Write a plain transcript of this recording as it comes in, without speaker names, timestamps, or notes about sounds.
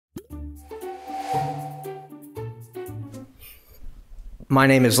My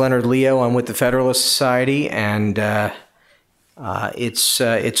name is Leonard Leo. I'm with the Federalist Society, and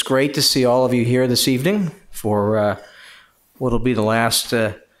it's great to see all of you here this evening for what will be the last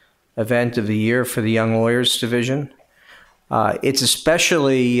event of the year for the Young Lawyers Division. It's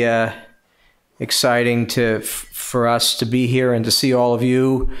especially exciting for us to be here and to see all of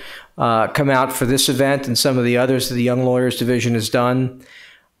you come out for this event and some of the others that the Young Lawyers Division has done.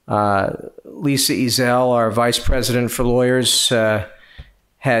 Lisa Ezell, our Vice President for Lawyers,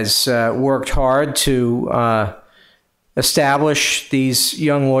 has worked hard to establish these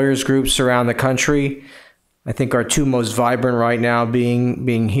young lawyers groups around the country. I think our two most vibrant right now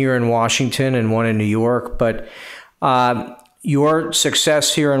being here in Washington and one in New York. But your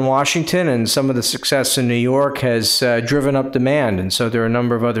success here in Washington and some of the success in New York has driven up demand. And so there are a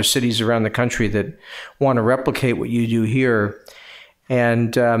number of other cities around the country that want to replicate what you do here.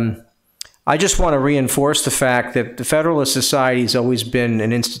 And I just want to reinforce the fact that the Federalist Society has always been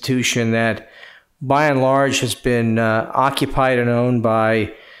an institution that, by and large, has been occupied and owned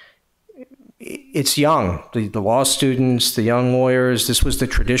by its young, the law students, the young lawyers. This was the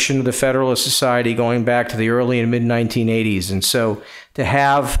tradition of the Federalist Society going back to the early and mid-1980s. And so to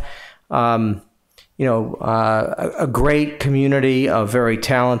have, a great community of very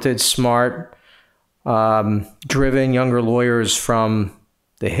talented, smart, driven younger lawyers from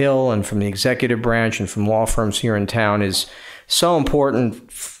the Hill and from the executive branch and from law firms here in town is so important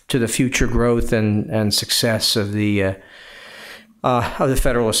to the future growth and success of the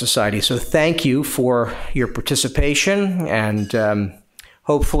Federalist Society. So thank you for your participation, and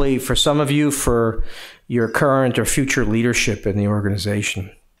hopefully for some of you for your current or future leadership in the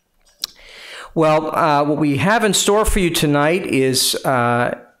organization. Well, what we have in store for you tonight is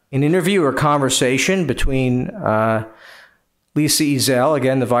an interview or conversation between Lisa Ezell,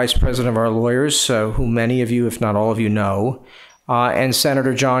 again, the Vice President of our lawyers, who many of you, if not all of you, know, and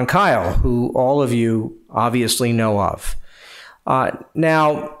Senator Jon Kyl, who all of you obviously know of.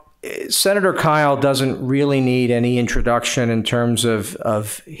 Now, Senator Kyl doesn't really need any introduction in terms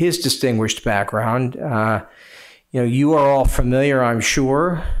of his distinguished background. You are all familiar, I'm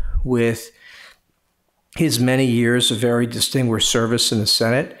sure, with his many years of very distinguished service in the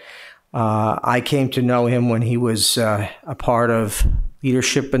Senate. I came to know him when he was a part of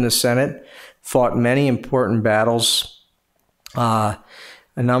leadership in the Senate, fought many important battles, a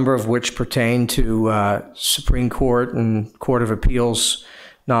number of which pertain to Supreme Court and Court of Appeals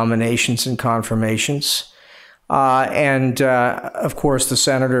nominations and confirmations. Of course, the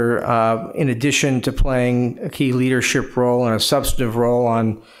senator, in addition to playing a key leadership role and a substantive role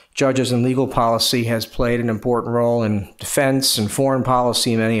on judges and legal policy, has played an important role in defense and foreign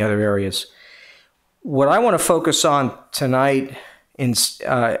policy and many other areas. What I want to focus on tonight,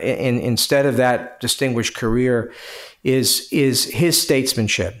 instead of that distinguished career, is his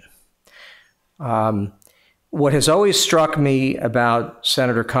statesmanship. What has always struck me about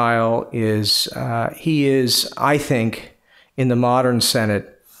Senator Kyl is he is, I think, in the modern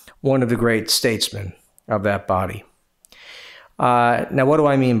Senate, one of the great statesmen of that body. Now, what do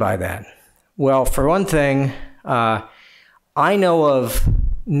I mean by that? Well, for one thing, I know of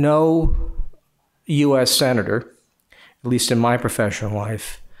no U.S. senator, at least in my professional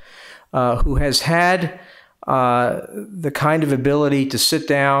life, who has had the kind of ability to sit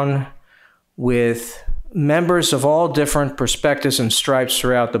down with members of all different perspectives and stripes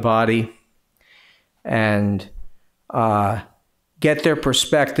throughout the body and get their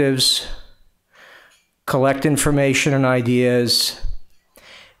perspectives, collect information and ideas,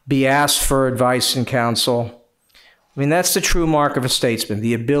 be asked for advice and counsel. I mean, that's the true mark of a statesman,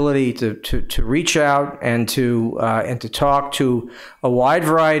 the ability to reach out and to talk to a wide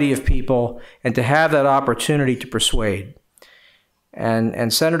variety of people and to have that opportunity to persuade.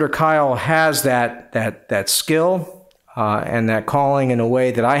 And Senator Kyl has that skill and that calling in a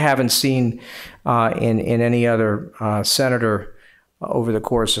way that I haven't seen in any other senator over the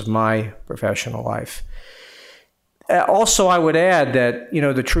course of my professional life. Also, I would add that,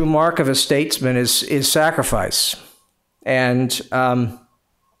 the true mark of a statesman is sacrifice. And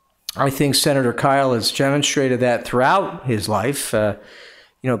I think Senator Kyl has demonstrated that throughout his life,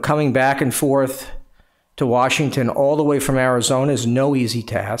 coming back and forth to Washington all the way from Arizona is no easy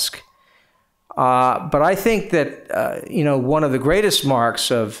task. But I think that, one of the greatest marks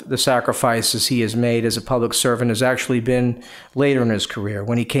of the sacrifices he has made as a public servant has actually been later in his career,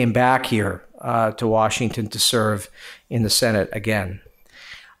 when he came back here to Washington to serve in the Senate again.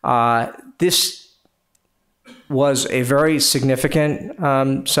 This was a very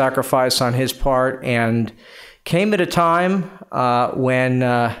significant sacrifice on his part, and came at a time when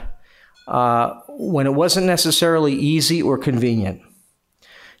it wasn't necessarily easy or convenient.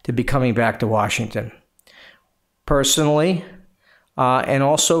 to be coming back to Washington, personally, and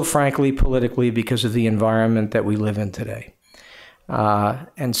also, frankly, politically, because of the environment that we live in today.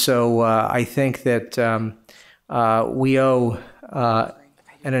 And so I think that we owe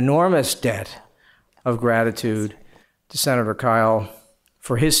an enormous debt of gratitude to Senator Kyl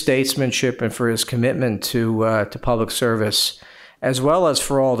for his statesmanship and for his commitment to public service, as well as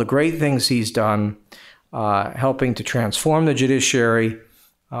for all the great things he's done, helping to transform the judiciary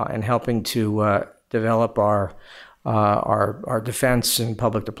and helping to develop our defense and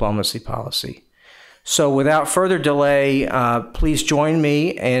public diplomacy policy. So without further delay, please join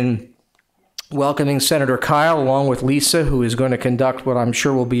me in welcoming Senator Kyl, along with Lisa, who is going to conduct what I'm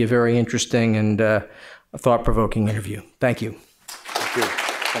sure will be a very interesting and a thought-provoking interview. Thank you. Thank you.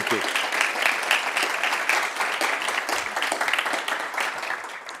 Thank you.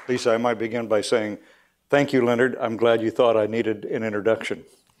 Lisa, I might begin by saying, thank you, Leonard. I'm glad you thought I needed an introduction.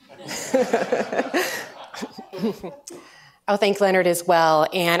 I'll thank Leonard as well.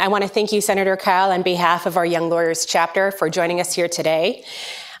 And I want to thank you, Senator Kyl, on behalf of our Young Lawyers chapter for joining us here today.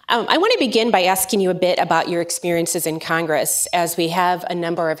 I want to begin by asking you a bit about your experiences in Congress, as we have a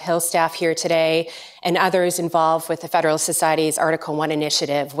number of Hill staff here today and others involved with the Federalist Society's Article 1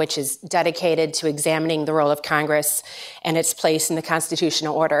 initiative, which is dedicated to examining the role of Congress and its place in the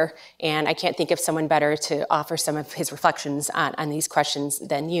constitutional order. And I can't think of someone better to offer some of his reflections on these questions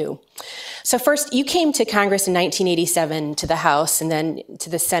than you. So first, you came to Congress in 1987, to the House, and then to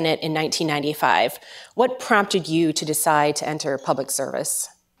the Senate in 1995. What prompted you to decide to enter public service?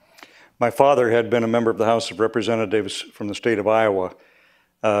 My father had been a member of the House of Representatives from the state of Iowa,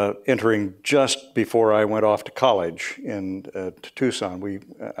 entering just before I went off to college to Tucson.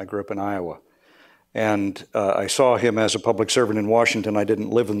 I grew up in Iowa. And I saw him as a public servant in Washington. I didn't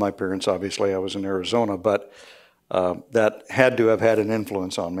live with my parents, obviously. I was in Arizona, but that had to have had an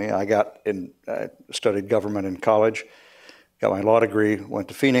influence on me. I studied government in college, got my law degree, went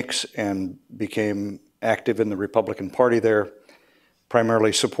to Phoenix, and became active in the Republican Party there,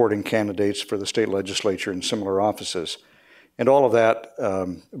 primarily supporting candidates for the state legislature in similar offices. And all of that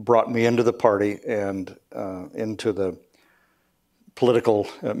brought me into the party and into the political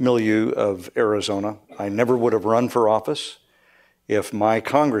milieu of Arizona. I never would have run for office if my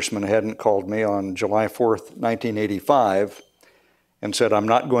congressman hadn't called me on July 4th, 1985, and said, I'm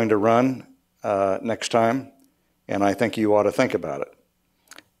not going to run next time, and I think you ought to think about it.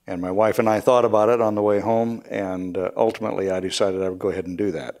 And my wife and I thought about it on the way home, and ultimately I decided I would go ahead and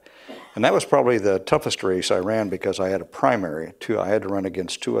do that. And that was probably the toughest race I ran, because I had a primary. I had to run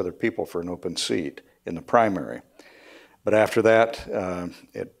against two other people for an open seat in the primary. But after that,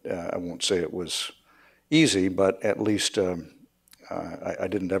 I won't say it was easy, but at least I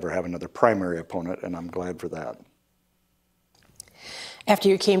didn't ever have another primary opponent, and I'm glad for that. After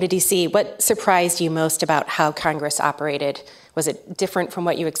you came to D.C., what surprised you most about how Congress operated? Was it different from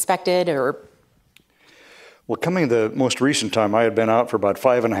what you expected, or? Well, coming the most recent time, I had been out for about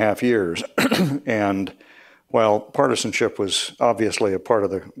 5.5 years, and while partisanship was obviously a part of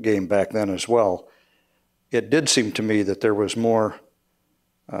the game back then as well, it did seem to me that there was more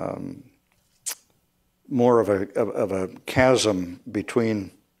of a chasm between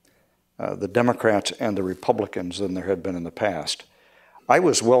the Democrats and the Republicans than there had been in the past. I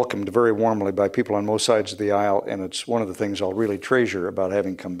was welcomed very warmly by people on both sides of the aisle, and it's one of the things I'll really treasure about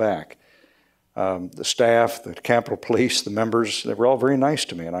having come back. The staff, the Capitol Police, the members, they were all very nice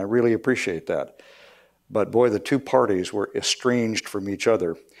to me, and I really appreciate that. But boy, the two parties were estranged from each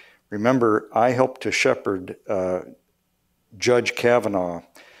other. Remember, I helped to shepherd Judge Kavanaugh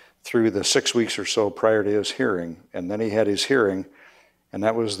through the 6 weeks or so prior to his hearing, and then he had his hearing, and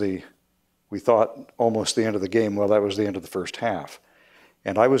that was we thought, almost the end of the game. Well, that was the end of the first half.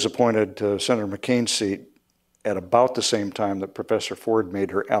 And I was appointed to Senator McCain's seat at about the same time that Professor Ford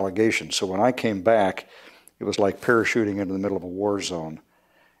made her allegation. So when I came back, it was like parachuting into the middle of a war zone.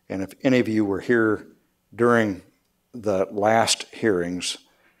 And if any of you were here during the last hearings,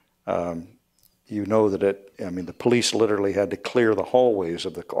 you know that the police literally had to clear the hallways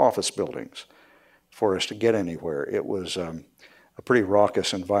of the office buildings for us to get anywhere. It was a pretty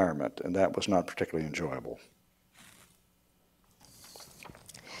raucous environment, and that was not particularly enjoyable.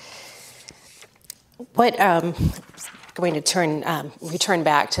 Going to return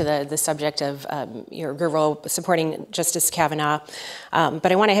back to the subject of your role supporting Justice Kavanaugh,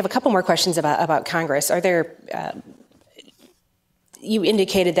 but I want to have a couple more questions about Congress. Are there you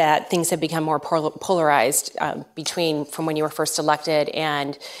indicated that things have become more polarized from when you were first elected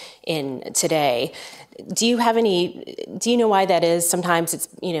and in today. Do you know why that is? Sometimes it's,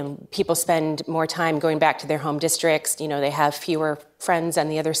 people spend more time going back to their home districts. They have fewer friends on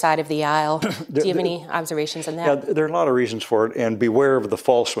the other side of the aisle. Do you have any observations on that? Yeah, there are a lot of reasons for it, and beware of the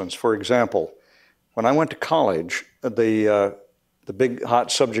false ones. For example, when I went to college, the big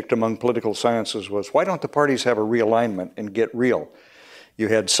hot subject among political sciences was, why don't the parties have a realignment and get real? You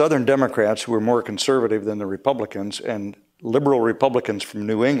had Southern Democrats who were more conservative than the Republicans, and liberal Republicans from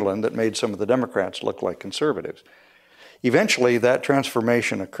New England that made some of the Democrats look like conservatives. Eventually, that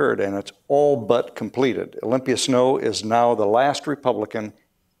transformation occurred, and it's all but completed. Olympia Snowe is now the last Republican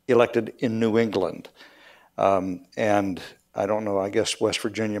elected in New England. And I don't know, I guess West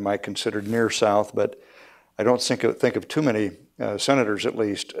Virginia might consider near South, but I don't think of too many senators, at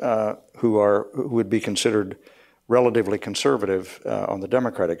least, who would be considered relatively conservative on the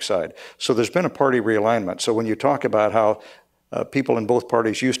Democratic side. So there's been a party realignment. So when you talk about how people in both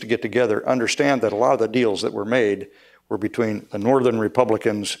parties used to get together, understand that a lot of the deals that were made were between the Northern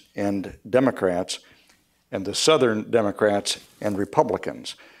Republicans and Democrats and the Southern Democrats and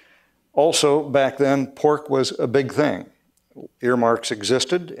Republicans. Also, back then, pork was a big thing. Earmarks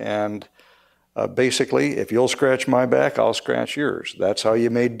existed, and basically, if you'll scratch my back, I'll scratch yours. That's how you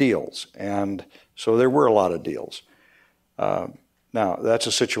made deals. And so there were a lot of deals. Now, that's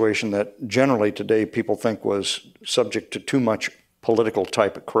a situation that generally today people think was subject to too much political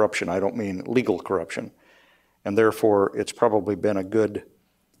type of corruption. I don't mean legal corruption. And therefore, it's probably been a good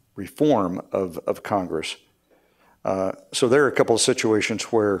reform of Congress. So there are a couple of situations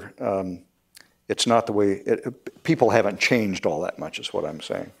where it's not the way, people haven't changed all that much is what I'm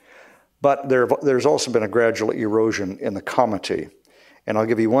saying. But there's also been a gradual erosion in the comity. And I'll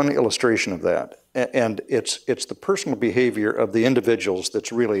give you one illustration of that. And it's the personal behavior of the individuals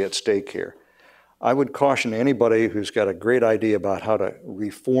that's really at stake here. I would caution anybody who's got a great idea about how to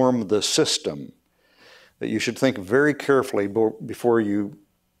reform the system that you should think very carefully before you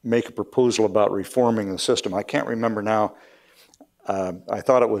make a proposal about reforming the system. I can't remember now. I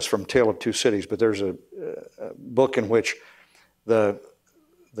thought it was from Tale of Two Cities, but there's a book in which the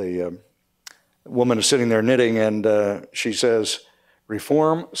woman is sitting there knitting, and she says,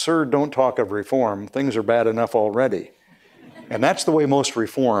 "Reform? Sir, don't talk of reform. Things are bad enough already." And that's the way most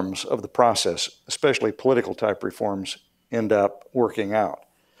reforms of the process, especially political type reforms, end up working out.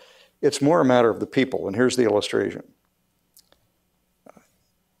 It's more a matter of the people, and here's the illustration.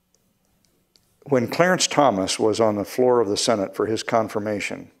 When Clarence Thomas was on the floor of the Senate for his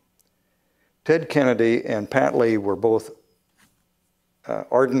confirmation, Ted Kennedy and Pat Lee were both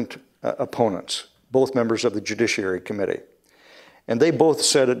ardent opponents, both members of the Judiciary Committee. And they both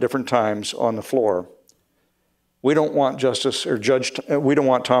said at different times on the floor, we don't want we don't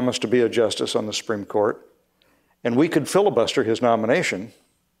want Thomas to be a justice on the Supreme Court, and we could filibuster his nomination,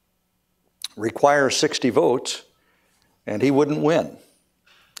 require 60 votes, and he wouldn't win.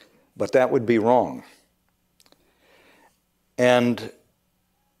 But that would be wrong. And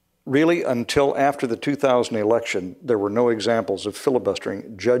really, until after the 2000 election, there were no examples of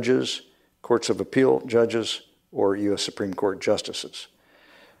filibustering judges, courts of appeal judges, or U.S. Supreme Court justices.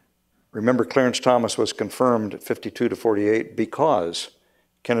 Remember, Clarence Thomas was confirmed 52-48 because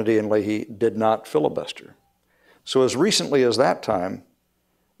Kennedy and Leahy did not filibuster. So as recently as that time,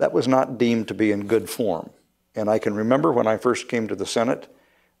 that was not deemed to be in good form. And I can remember when I first came to the Senate,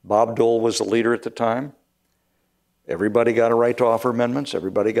 Bob Dole was the leader at the time. Everybody got a right to offer amendments.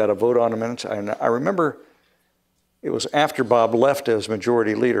 Everybody got a vote on amendments. And I remember it was after Bob left as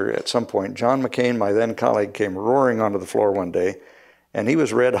majority leader at some point. John McCain, my then colleague, came roaring onto the floor one day, and he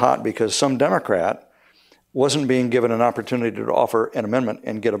was red hot because some Democrat wasn't being given an opportunity to offer an amendment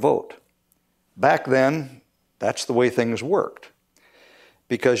and get a vote. Back then, that's the way things worked,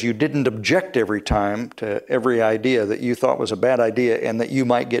 because you didn't object every time to every idea that you thought was a bad idea and that you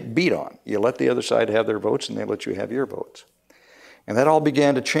might get beat on. You let the other side have their votes, and they let you have your votes. And that all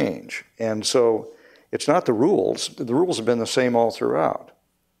began to change. And so it's not the rules. The rules have been the same all throughout.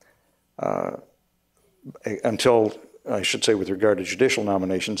 Until, I should say, with regard to judicial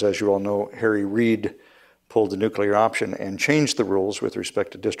nominations, as you all know, Harry Reid pulled the nuclear option and changed the rules with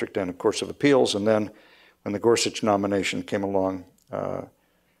respect to district and courts of appeals. And then when the Gorsuch nomination came along,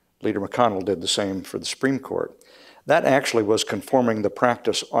 Leader McConnell did the same for the Supreme Court. That actually was conforming the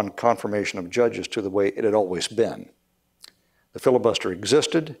practice on confirmation of judges to the way it had always been. The filibuster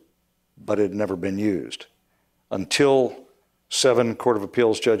existed, but it had never been used until 7 Court of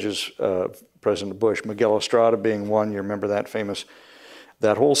Appeals judges, President Bush, Miguel Estrada being one, you remember that famous,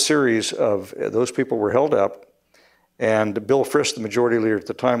 that whole series of those people were held up, And Bill Frist, the majority leader at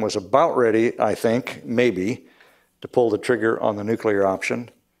the time, was about ready, I think, maybe, to pull the trigger on the nuclear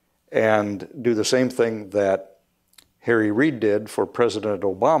option and do the same thing that Harry Reid did for President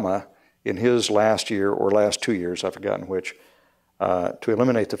Obama in his last year or last 2 years, I've forgotten which, to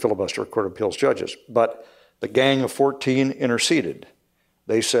eliminate the filibuster of Court of Appeals judges. But the Gang of 14 interceded.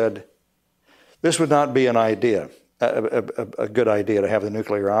 They said, this would not be an idea, a good idea to have the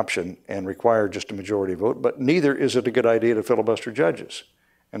nuclear option and require just a majority vote, but neither is it a good idea to filibuster judges.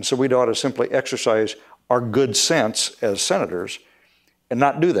 And so we ought to simply exercise our good sense as senators and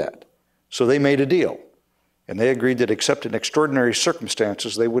not do that. So they made a deal, and they agreed that except in extraordinary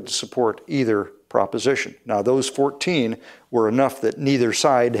circumstances, they wouldn't support either proposition. Now, those 14 were enough that neither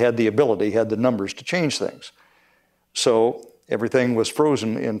side had the ability, had the numbers to change things. So everything was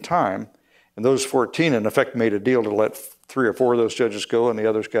frozen in time. And those 14, in effect, made a deal to let 3 or 4 of those judges go, and the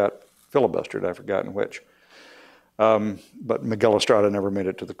others got filibustered. I've forgotten which. But Miguel Estrada never made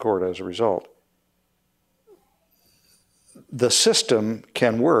it to the court as a result. The system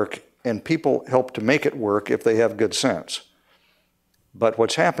can work, and people help to make it work if they have good sense. But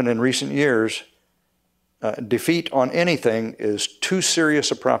what's happened in recent years, defeat on anything is too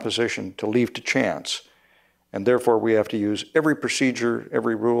serious a proposition to leave to chance. And therefore, we have to use every procedure,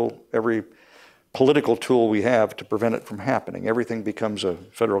 every rule, every political tool we have to prevent it from happening. Everything becomes a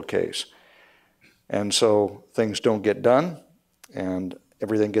federal case. And so things don't get done, and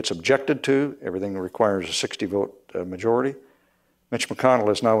everything gets objected to. Everything requires a 60-vote majority. Mitch McConnell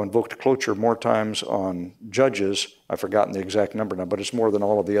has now invoked cloture more times on judges. I've forgotten the exact number now, but it's more than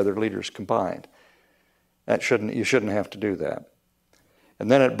all of the other leaders combined. You shouldn't have to do that. And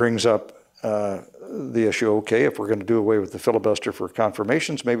then it brings up the issue, okay, if we're going to do away with the filibuster for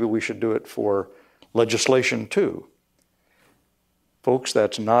confirmations, maybe we should do it for legislation too. Folks,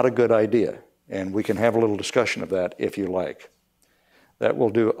 that's not a good idea, and we can have a little discussion of that if you like. That will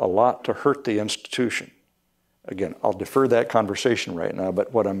do a lot to hurt the institution. Again, I'll defer that conversation right now,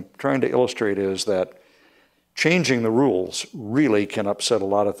 but what I'm trying to illustrate is that changing the rules really can upset a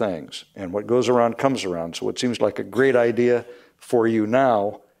lot of things, and what goes around comes around. So what seems like a great idea for you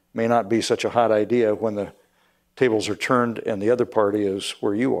now may not be such a hot idea when the tables are turned and the other party is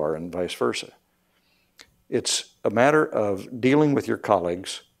where you are, and vice versa. It's a matter of dealing with your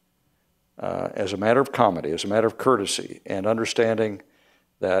colleagues as a matter of comedy, as a matter of courtesy, and understanding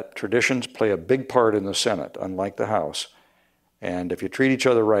that traditions play a big part in the Senate, unlike the House. And if you treat each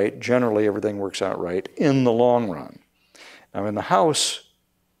other right, generally everything works out right in the long run. Now in the House,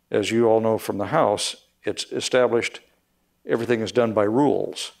 as you all know from the House, it's established everything is done by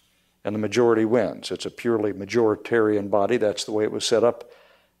rules, and the majority wins. It's a purely majoritarian body. That's the way it was set up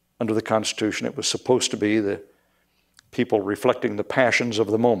under the Constitution. It was supposed to be the people reflecting the passions of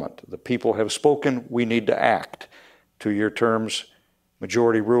the moment. The people have spoken, we need to act. 2-year terms,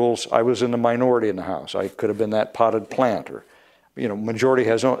 majority rules. I was in the minority in the House. I could have been that potted plant. Or, the minority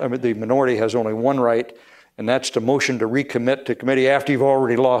has only one right, and that's to motion to recommit to committee after you've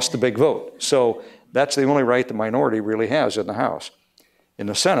already lost the big vote. So that's the only right the minority really has in the House. In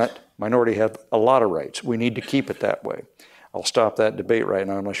the Senate, minority have a lot of rights. We need to keep it that way. I'll stop that debate right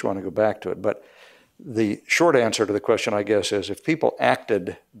now unless you want to go back to it. But the short answer to the question, I guess, is if people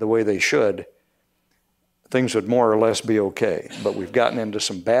acted the way they should, things would more or less be okay. But we've gotten into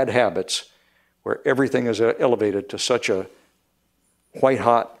some bad habits where everything is elevated to such a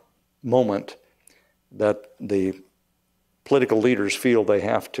white-hot moment that the political leaders feel they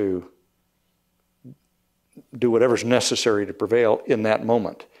have to do whatever's necessary to prevail in that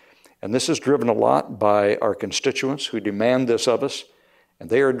moment. And this is driven a lot by our constituents who demand this of us, and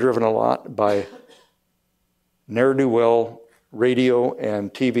they are driven a lot by ne'er-do-well radio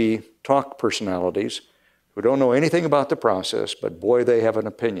and TV talk personalities who don't know anything about the process, but boy, they have an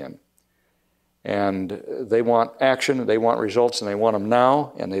opinion. And they want action, they want results, and they want them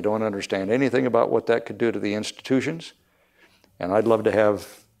now, and they don't understand anything about what that could do to the institutions. And I'd love to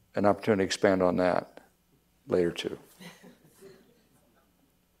have an opportunity to expand on that later too.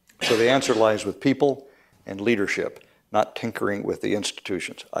 So the answer lies with people and leadership, not tinkering with the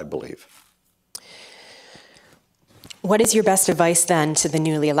institutions, I believe. What is your best advice then to the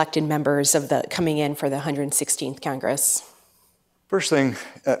newly elected members of the coming in for the 116th Congress? First thing,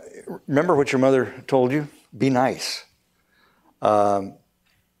 remember what your mother told you? Be nice. And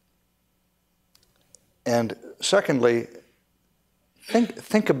secondly,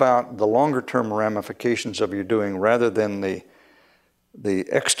 think about the longer-term ramifications of your doing rather than the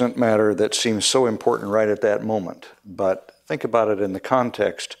extant matter that seems so important right at that moment. But think about it in the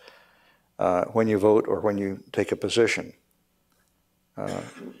context when you vote or when you take a position.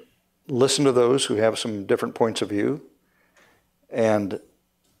 Listen to those who have some different points of view. and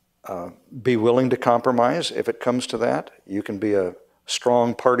be willing to compromise if it comes to that. You can be a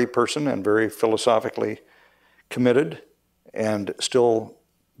strong party person and very philosophically committed and still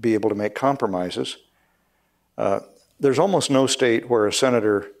be able to make compromises. There's almost no state where a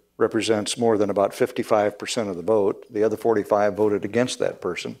senator represents more than about 55% of the vote. The other 45 voted against that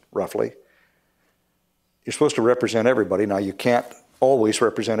person, roughly. You're supposed to represent everybody. Now, you can't always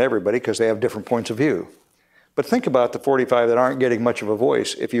represent everybody because they have different points of view. But think about the 45 that aren't getting much of a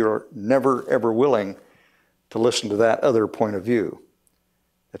voice if you're never, ever willing to listen to that other point of view.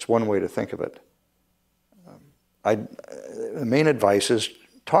 That's one way to think of it. The main advice is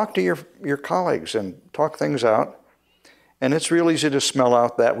talk to your colleagues and talk things out. And it's real easy to smell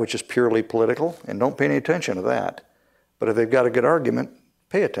out that which is purely political, and don't pay any attention to that. But if they've got a good argument,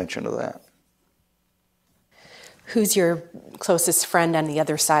 pay attention to that. Who's your closest friend on the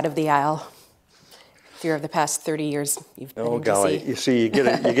other side of the aisle? Through the past 30 years you've been in golly, DC. you see, you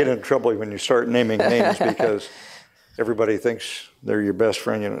get in trouble when you start naming names because everybody thinks they're your best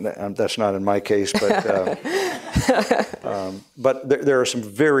friend. You know, that's not in my case, but there are some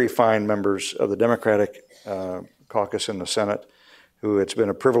very fine members of the Democratic caucus in the Senate who it's been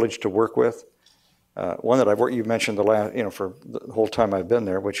a privilege to work with. One that I've worked, you mentioned for the whole time I've been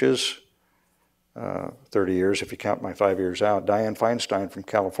there, which is 30 years if you count my 5 years out, Dianne Feinstein from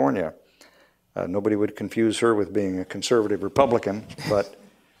California. Nobody would confuse her with being a conservative Republican, but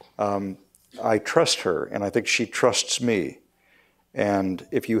I trust her, and I think she trusts me. And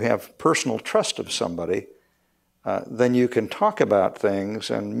if you have personal trust of somebody, then you can talk about things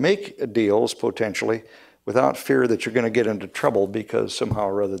and make deals potentially without fear that you're going to get into trouble because somehow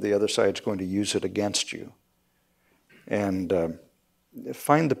or other the other side's going to use it against you. And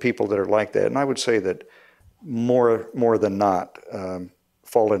find the people that are like that. And I would say that more than not,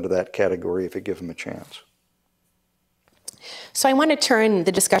 fall into that category if you give them a chance. So I want to turn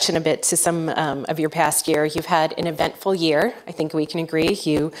the discussion a bit to some of your past year. You've had an eventful year. I think we can agree.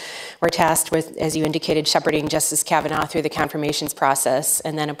 You were tasked with, as you indicated, shepherding Justice Kavanaugh through the confirmations process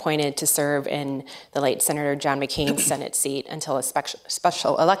and then appointed to serve in the late Senator John McCain's Senate seat until a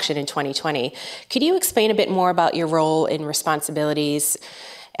special election in 2020. Could you explain a bit more about your role and responsibilities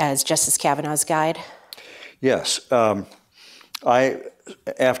as Justice Kavanaugh's guide? Yes.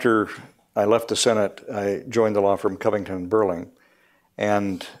 After I left the Senate, I joined the law firm Covington and Burling,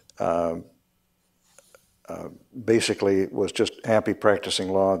 and basically was just happy practicing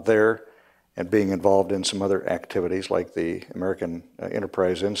law there and being involved in some other activities like the American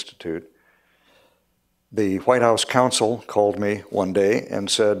Enterprise Institute. The White House counsel called me one day and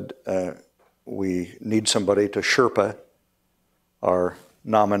said, we need somebody to Sherpa our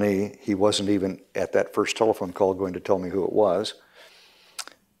nominee. He wasn't even at that first telephone call going to tell me who it was.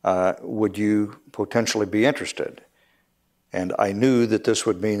 Would you potentially be interested? And I knew that this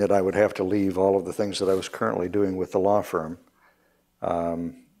would mean that I would have to leave all of the things that I was currently doing with the law firm,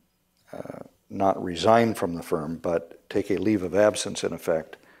 not resign from the firm, but take a leave of absence in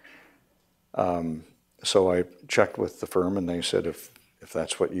effect. So I checked with the firm and they said, if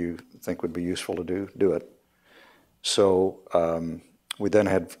that's what you think would be useful to do, do it. So we then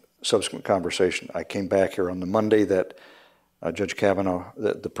had subsequent conversation. I came back here on the Monday that Judge Kavanaugh,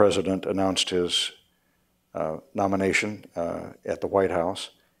 the president, announced his nomination at the White House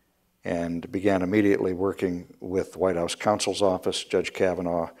and began immediately working with the White House counsel's office, Judge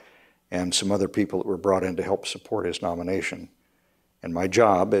Kavanaugh, and some other people that were brought in to help support his nomination. And my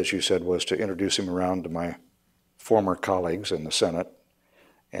job, as you said, was to introduce him around to my former colleagues in the Senate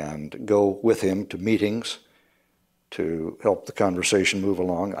and go with him to meetings to help the conversation move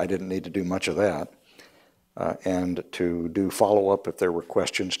along. I didn't need to do much of that. And to do follow-up if there were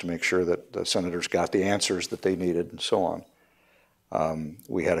questions to make sure that the senators got the answers that they needed and so on.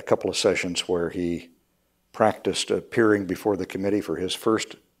 We had a couple of sessions where he practiced appearing before the committee for his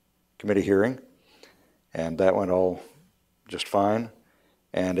first committee hearing, and that went all just fine.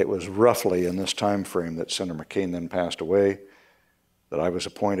 And it was roughly in this time frame that Senator McCain then passed away, that I was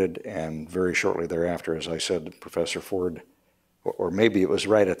appointed, and very shortly thereafter, as I said, Professor Ford, or maybe it was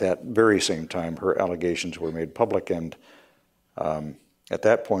right at that very same time, her allegations were made public, and at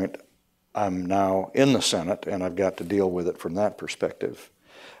that point, I'm now in the Senate, and I've got to deal with it from that perspective.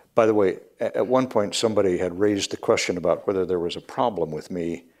 By the way, at one point, somebody had raised the question about whether there was a problem with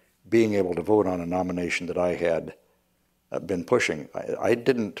me being able to vote on a nomination that I had been pushing. I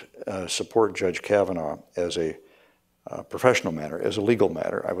didn't support Judge Kavanaugh as a professional matter, as a legal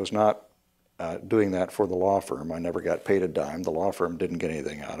matter. I was not doing that for the law firm. I never got paid a dime. The law firm didn't get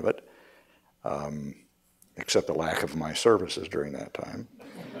anything out of it, except the lack of my services during that time.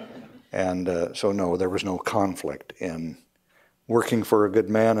 And so no, there was no conflict in working for a good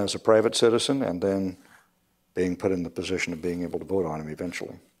man as a private citizen, and then being put in the position of being able to vote on him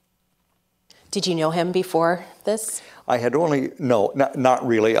eventually. Did you know him before this? I had only, no, not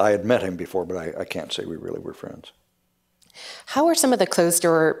really. I had met him before, but I can't say we really were friends. How are some of the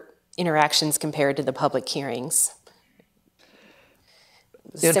closed-door interactions compared to the public hearings?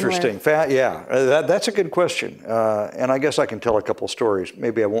 Interesting. Yeah, that's a good question. And I guess I can tell a couple stories.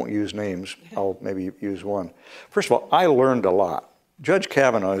 Maybe I won't use names. I'll maybe use one. First of all, I learned a lot. Judge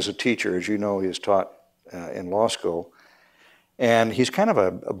Kavanaugh is a teacher. As you know, he has taught in law school. And he's kind of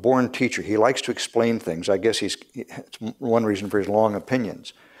a born teacher. He likes to explain things. I guess it's one reason for his long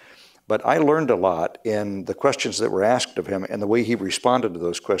opinions. But I learned a lot in the questions that were asked of him and the way he responded to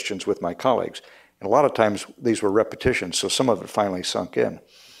those questions with my colleagues. And a lot of times these were repetitions, so some of it finally sunk in.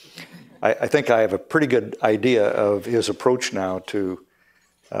 I think I have a pretty good idea of his approach now to,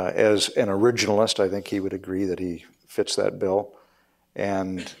 as an originalist, I think he would agree that he fits that bill.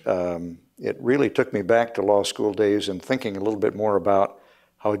 And it really took me back to law school days and thinking a little bit more about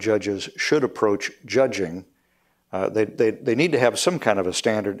how judges should approach judging. They need to have some kind of a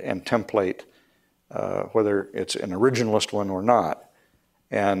standard and template, whether it's an originalist one or not.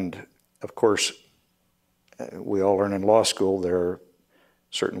 And of course, we all learn in law school there are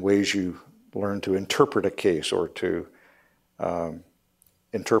certain ways you learn to interpret a case or to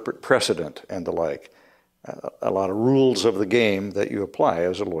interpret precedent and the like. A lot of rules of the game that you apply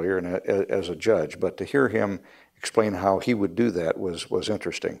as a lawyer and as a judge, but to hear him explain how he would do that was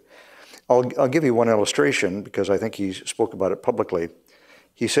interesting. I'll give you one illustration because I think he spoke about it publicly.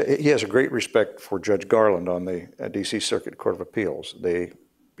 He said he has a great respect for Judge Garland on the D.C. Circuit Court of Appeals. They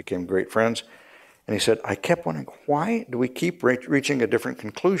became great friends. And he said, I kept wondering, why do we keep reaching a different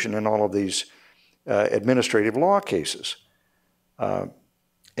conclusion in all of these administrative law cases?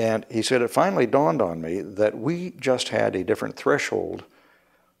 And he said, it finally dawned on me that we just had a different threshold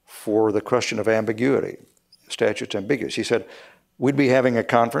for the question of ambiguity. The statute's ambiguous. He said, we'd be having a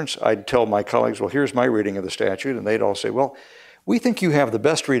conference. I'd tell my colleagues, well, here's my reading of the statute. And they'd all say, well, we think you have the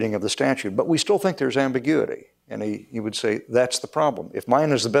best reading of the statute, but we still think there's ambiguity. And he would say, that's the problem. If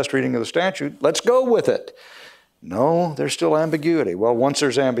mine is the best reading of the statute, let's go with it. No, there's still ambiguity. Well, once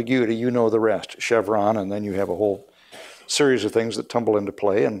there's ambiguity, you know the rest. Chevron, and then you have a whole series of things that tumble into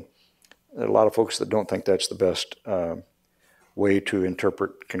play. And there are a lot of folks that don't think that's the best way to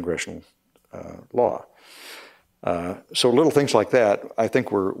interpret congressional law. So little things like that, I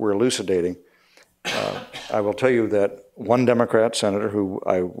think we're elucidating. I will tell you that one Democrat senator, who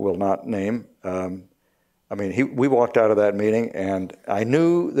I will not name, we walked out of that meeting, and I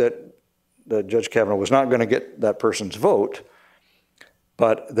knew that Judge Kavanaugh was not going to get that person's vote,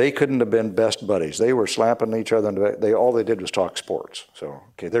 but they couldn't have been best buddies. They were slapping each other in the back. All they did was talk sports. So,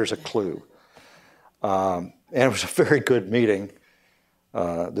 okay, there's a clue. And it was a very good meeting.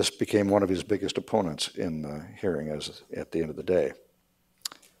 This became one of his biggest opponents in the hearing at the end of the day.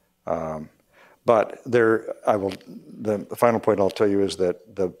 But the final point I'll tell you is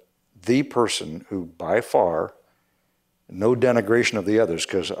that the person who by far, no denigration of the others,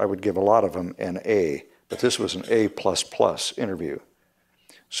 because I would give a lot of them an A, but this was an A++ interview.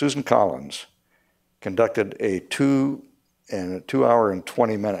 Susan Collins conducted a 2 hour and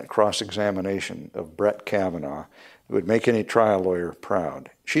 20-minute cross-examination of Brett Kavanaugh that would make any trial lawyer proud.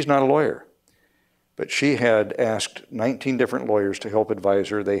 She's not a lawyer, but she had asked 19 different lawyers to help advise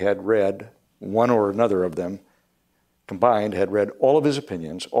her. They had read, one or another of them combined, had read all of his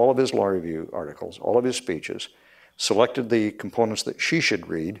opinions, all of his law review articles, all of his speeches, selected the components that she should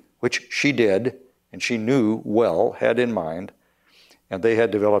read, which she did, and she knew well, had in mind, and they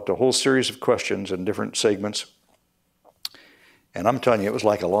had developed a whole series of questions in different segments. And I'm telling you, it was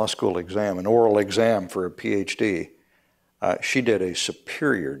like a law school exam, an oral exam for a PhD. She did a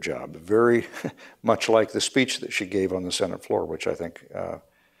superior job, very much like the speech that she gave on the Senate floor, which I think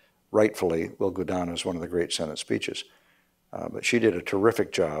rightfully will go down as one of the great Senate speeches. But she did a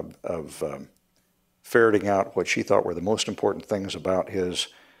terrific job of ferreting out what she thought were the most important things about his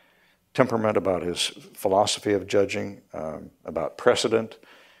temperament, about his philosophy of judging, about precedent,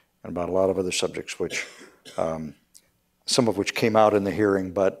 and about a lot of other subjects, which some of which came out in the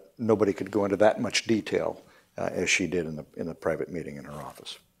hearing, but nobody could go into that much detail as she did in the private meeting in her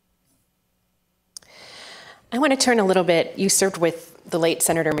office. I want to turn a little bit. You served with the late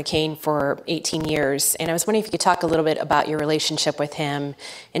Senator McCain for 18 years, and I was wondering if you could talk a little bit about your relationship with him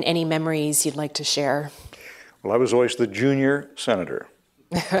and any memories you'd like to share. Well, I was always the junior senator.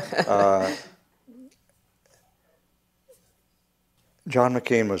 John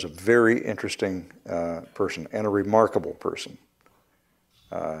McCain was a very interesting person and a remarkable person.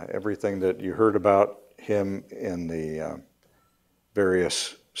 Everything that you heard about him in the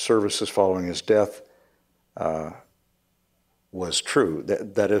various services following his death was true.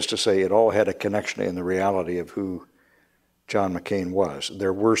 That is to say, it all had a connection in the reality of who John McCain was.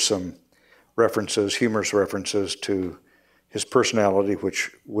 There were some references, humorous references to his personality,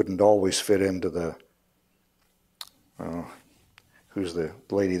 which wouldn't always fit into the, who's the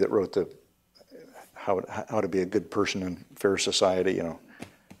lady that wrote the how to be a good person in fair society, you know.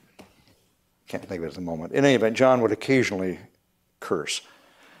 Can't think of it at the moment. In any event, John would occasionally curse.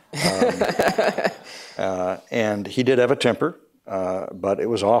 And he did have a temper, but it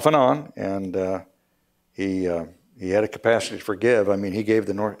was off and on, and he had a capacity to forgive. I mean, he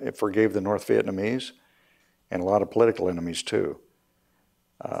forgave the North Vietnamese and a lot of political enemies too.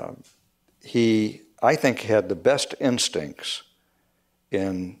 He, I think, had the best instincts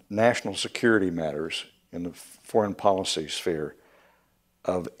in national security matters in the foreign policy sphere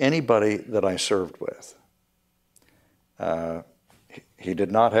of anybody that I served with. He did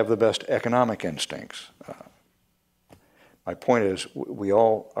not have the best economic instincts. My point is, we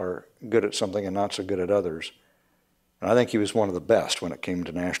all are good at something and not so good at others. And I think he was one of the best when it came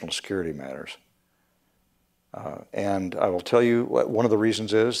to national security matters. And I will tell you what one of the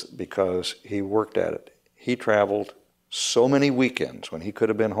reasons is, because he worked at it. He traveled so many weekends when he could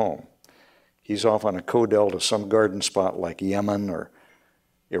have been home. He's off on a codel to some garden spot like Yemen or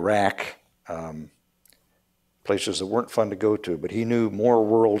Iraq, places that weren't fun to go to, but he knew more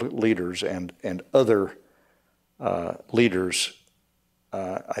world leaders and other leaders.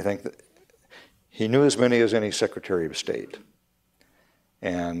 I think that he knew as many as any Secretary of State.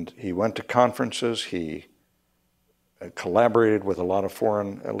 And he went to conferences, he collaborated with a lot of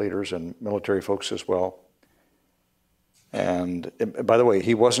foreign leaders and military folks as well. And by the way,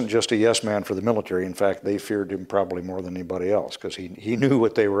 he wasn't just a yes man for the military. In fact, they feared him probably more than anybody else because he knew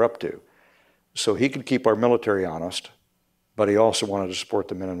what they were up to. So he could keep our military honest, but he also wanted to support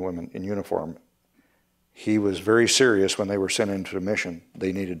the men and women in uniform. He was very serious when they were sent into a mission.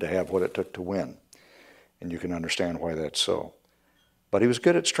 They needed to have what it took to win. And you can understand why that's so. But he was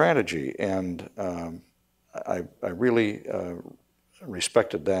good at strategy, and I really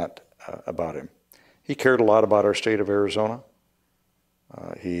respected that about him. He cared a lot about our state of Arizona.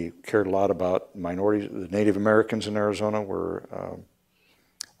 He cared a lot about minorities. The Native Americans in Arizona were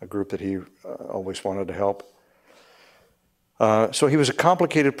a group that he always wanted to help. So he was a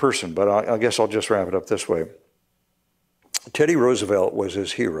complicated person, but I guess I'll just wrap it up this way. Teddy Roosevelt was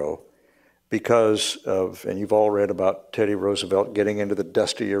his hero because of, and you've all read about Teddy Roosevelt getting into the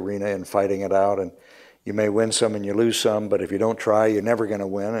dusty arena and fighting it out, and you may win some and you lose some, but if you don't try, you're never going to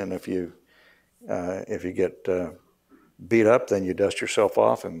win, and if you get beat up, then you dust yourself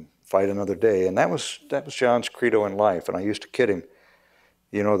off and fight another day. And that was John's credo in life. And I used to kid him,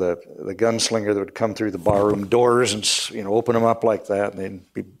 you know, the gunslinger that would come through the barroom doors and, you know, open them up like that, and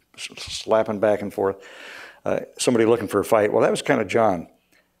they'd be slapping back and forth. Somebody looking for a fight. Well, that was kind of John.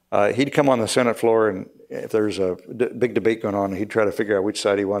 He'd come on the Senate floor, and if there's a big debate going on, he'd try to figure out which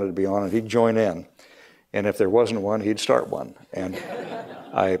side he wanted to be on, and he'd join in. And if there wasn't one, he'd start one. And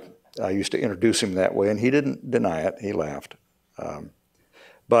I used to introduce him that way, and he didn't deny it. He laughed.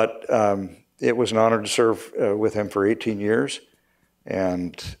 But it was an honor to serve with him for 18 years,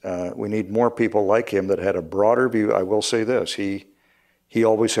 and we need more people like him that had a broader view. I will say this, he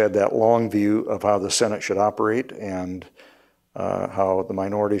always had that long view of how the Senate should operate and how the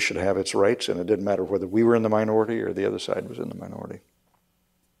minority should have its rights, and it didn't matter whether we were in the minority or the other side was in the minority.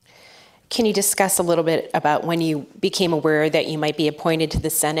 Can you discuss a little bit about when you became aware that you might be appointed to the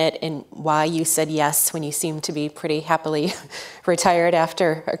Senate and why you said yes when you seemed to be pretty happily retired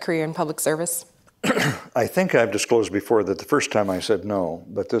after a career in public service? I think I've disclosed before that the first time I said no,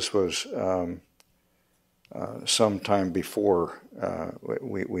 but this was some time before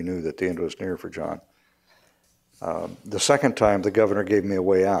we knew that the end was near for John. The second time, the governor gave me a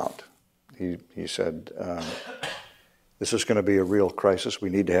way out. He said, this is going to be a real crisis.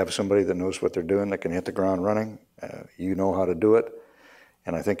 We need to have somebody that knows what they're doing, that can hit the ground running. You know how to do it.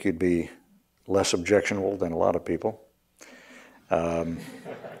 And I think you'd be less objectionable than a lot of people. And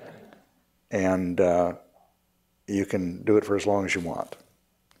you can do it for as long as you want.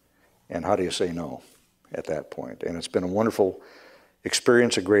 And how do you say no at that point? And it's been a wonderful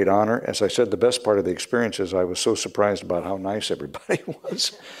experience, a great honor. As I said, the best part of the experience is I was so surprised about how nice everybody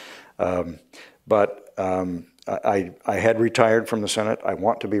was. I had retired from the Senate. I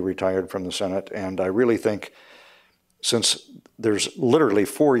want to be retired from the Senate. And I really think, since there's literally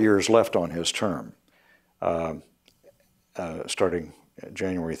 4 years left on his term, starting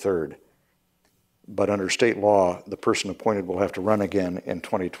January 3rd, but under state law, the person appointed will have to run again in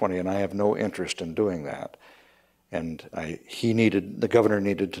 2020, and I have no interest in doing that. And the governor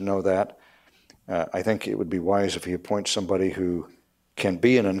needed to know that. I think it would be wise if he appoints somebody who can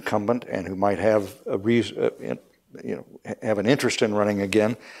be an incumbent and who might have a reason, have an interest in running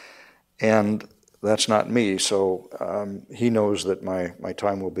again. And that's not me, so he knows that my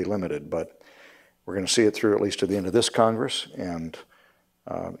time will be limited, but we're going to see it through at least to the end of this Congress, and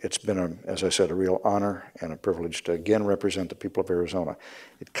it's been, as I said, a real honor and a privilege to again represent the people of Arizona.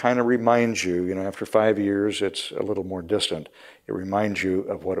 It kind of reminds you, after 5 years, it's a little more distant. It reminds you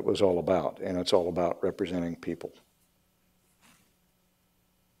of what it was all about, and it's all about representing people.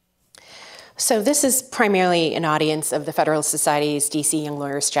 So this is primarily an audience of the Federalist Society's DC Young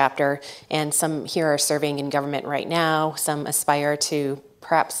Lawyers chapter, and some here are serving in government right now. Some aspire to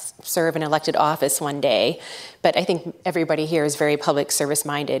perhaps serve in elected office one day, but I think everybody here is very public service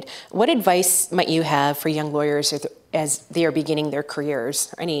minded. What advice might you have for young lawyers as they are beginning their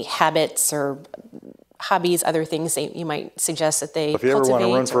careers? Any habits or hobbies, other things that you might suggest that they If you ever want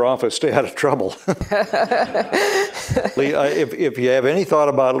to run for office, stay out of trouble. Lee, if you have any thought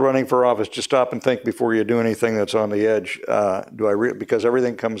about running for office, just stop and think before you do anything that's on the edge. Because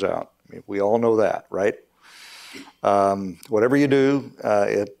everything comes out. I mean, we all know that, right? Whatever you do,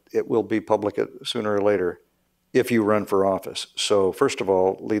 it will be public sooner or later if you run for office. So first of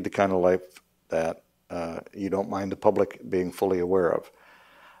all, lead the kind of life that you don't mind the public being fully aware of.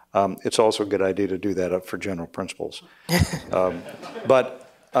 It's also a good idea to do that for general principles. But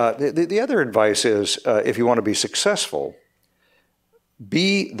the other advice is, if you want to be successful,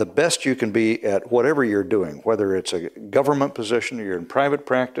 be the best you can be at whatever you're doing, whether it's a government position, or you're in private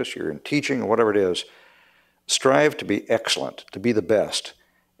practice, you're in teaching, or whatever it is. Strive to be excellent, to be the best.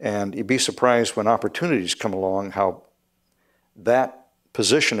 And you'd be surprised when opportunities come along how that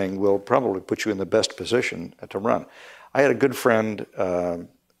positioning will probably put you in the best position to run. I had a good friend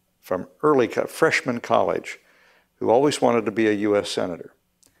from freshman college who always wanted to be a U.S. Senator.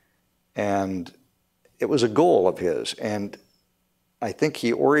 And it was a goal of his. And I think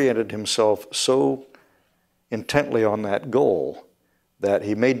he oriented himself so intently on that goal that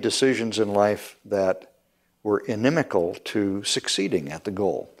he made decisions in life that were inimical to succeeding at the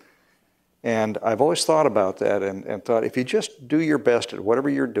goal. And I've always thought about that and thought, if you just do your best at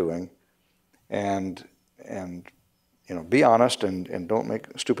whatever you're doing and be honest and don't make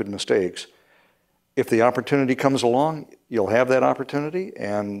stupid mistakes, if the opportunity comes along, you'll have that opportunity,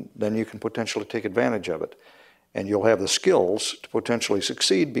 and then you can potentially take advantage of it. And you'll have the skills to potentially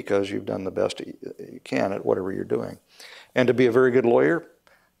succeed because you've done the best you can at whatever you're doing. And to be a very good lawyer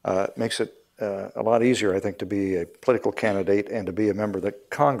makes it a lot easier, I think, to be a political candidate and to be a member of the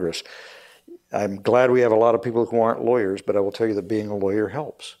Congress. I'm glad we have a lot of people who aren't lawyers, but I will tell you that being a lawyer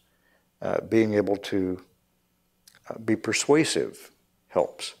helps. Being able to be persuasive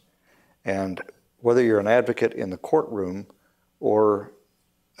helps. And whether you're an advocate in the courtroom or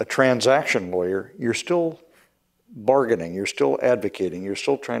a transaction lawyer, you're still bargaining, you're still advocating, you're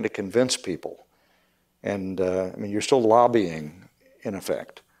still trying to convince people. And you're still lobbying, in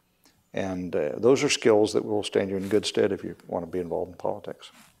effect. And those are skills that will stand you in good stead if you want to be involved in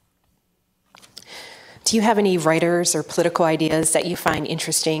politics. Do you have any writers or political ideas that you find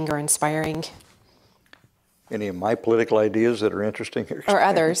interesting or inspiring? Any of my political ideas that are interesting? Or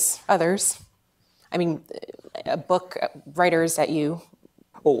others. I mean, a book, writers that you...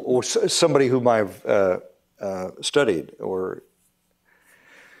 or somebody whom I've studied, or...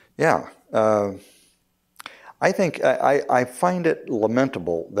 Yeah. I think I find it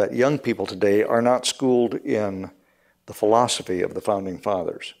lamentable that young people today are not schooled in the philosophy of the Founding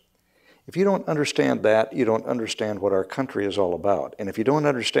Fathers. If you don't understand that, you don't understand what our country is all about. And if you don't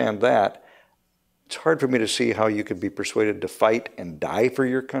understand that, it's hard for me to see how you could be persuaded to fight and die for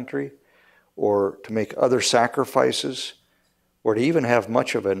your country, or to make other sacrifices, or to even have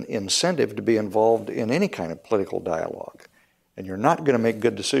much of an incentive to be involved in any kind of political dialogue. And you're not going to make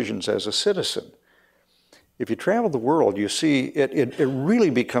good decisions as a citizen. If you travel the world, you see it really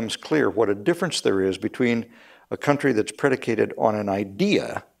becomes clear what a difference there is between a country that's predicated on an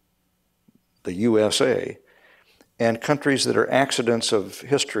idea, the USA, and countries that are accidents of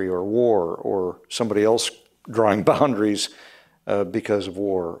history or war or somebody else drawing boundaries because of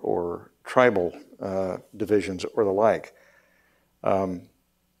war or tribal divisions or the like.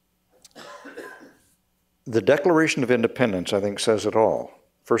 The Declaration of Independence, I think, says it all.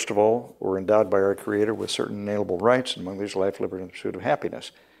 First of all, we're endowed by our Creator with certain inalienable rights, and among these life, liberty, and the pursuit of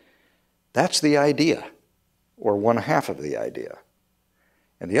happiness. That's the idea, or one half of the idea.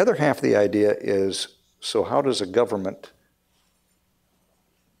 And the other half of the idea is, so how does a government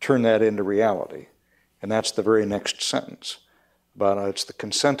turn that into reality? And that's the very next sentence, about it's the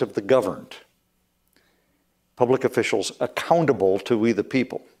consent of the governed. public officials accountable to we the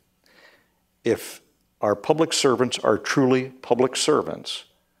people. If our public servants are truly public servants,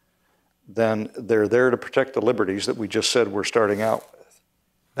 then they're there to protect the liberties that we just said we're starting out with.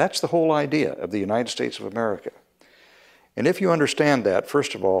 That's the whole idea of the United States of America. And if you understand that,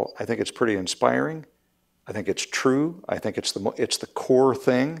 first of all, I think it's pretty inspiring. I think it's true. I think it's the core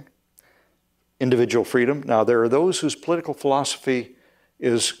thing, individual freedom. Now, there are those whose political philosophy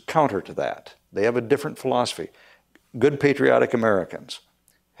is counter to that. They have a different philosophy. Good patriotic Americans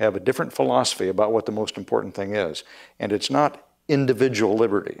have a different philosophy about what the most important thing is, and it's not individual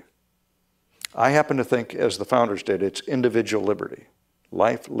liberty. I happen to think, as the founders did, it's individual liberty,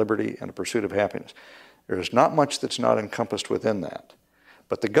 life, liberty, and the pursuit of happiness. There's not much that's not encompassed within that.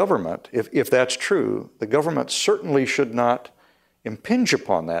 But the government, if that's true, the government certainly should not impinge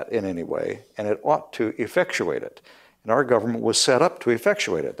upon that in any way, and it ought to effectuate it. And our government was set up to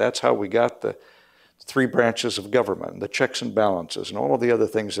effectuate it. That's how we got the three branches of government, the checks and balances, and all of the other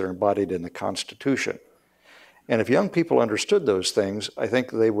things that are embodied in the Constitution. And if young people understood those things, I think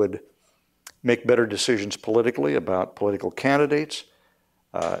they would make better decisions politically about political candidates.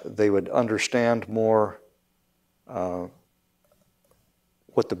 They would understand more what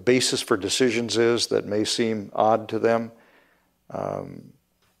the basis for decisions is that may seem odd to them,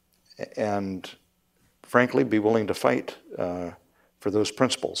 and frankly be willing to fight for those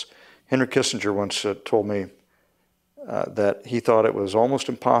principles. Henry Kissinger once told me that he thought it was almost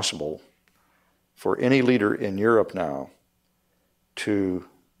impossible for any leader in Europe now to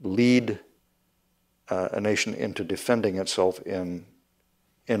lead a nation into defending itself in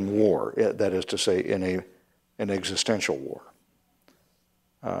war, that is to say, in an existential war.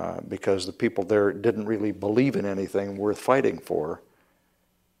 Because the people there didn't really believe in anything worth fighting for.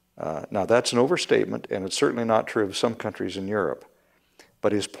 Now that's an overstatement, and it's certainly not true of some countries in Europe.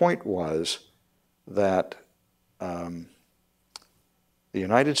 But his point was that the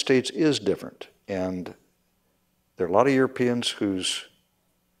United States is different, and there are a lot of Europeans whose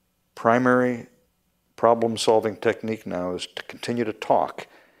primary problem-solving technique now is to continue to talk,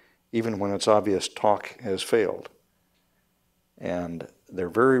 even when it's obvious talk has failed. And they're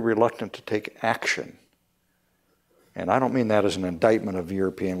very reluctant to take action. And I don't mean that as an indictment of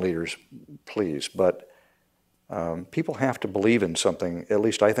European leaders, please, but people have to believe in something. At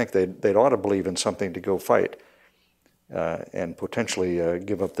least I think they'd ought to believe in something to go fight and potentially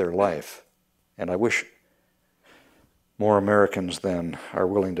give up their life. And I wish more Americans then are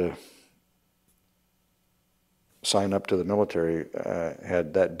willing to sign up to the military,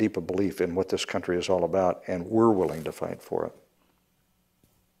 had that deep a belief in what this country is all about, and were willing to fight for it.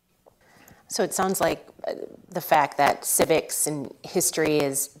 So it sounds like the fact that civics and history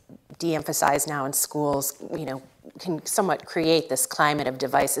is de-emphasized now in schools, can somewhat create this climate of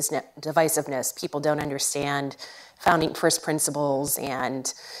divisiveness. People don't understand founding first principles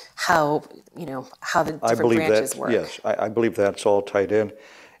and how the different branches work. Yes, I believe that's all tied in.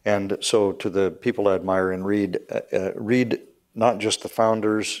 And so to the people I admire and read not just the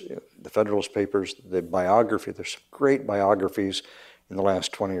founders, the Federalist Papers, the biography. There's some great biographies in the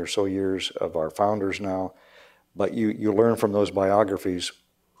last 20 or so years of our founders now. But you learn from those biographies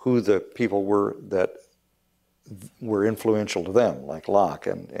who the people were that were influential to them, like Locke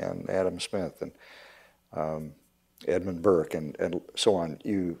and Adam Smith and Edmund Burke and so on.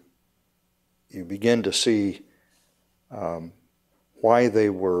 You begin to see why they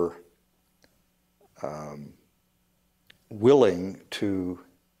were willing to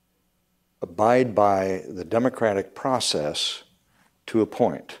abide by the democratic process to a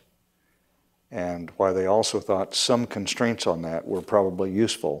point, and why they also thought some constraints on that were probably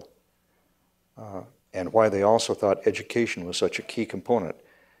useful, and why they also thought education was such a key component.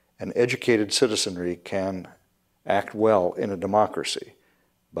 An educated citizenry can act well in a democracy,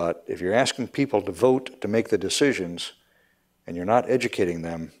 but if you're asking people to vote to make the decisions and you're not educating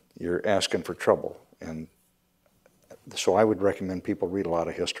them, you're asking for trouble. And so I would recommend people read a lot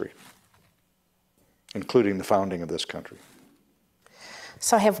of history, including the founding of this country.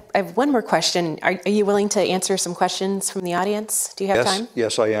 So I have one more question. Are you willing to answer some questions from the audience? Do you have time?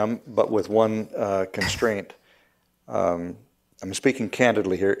 Yes, I am, but with one constraint. I'm speaking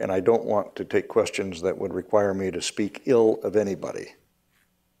candidly here, and I don't want to take questions that would require me to speak ill of anybody.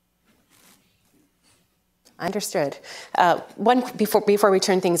 Understood. Before we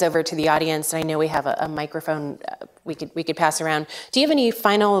turn things over to the audience, and I know we have a microphone we could pass around. Do you have any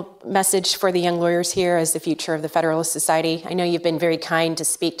final message for the young lawyers here as the future of the Federalist Society? I know you've been very kind to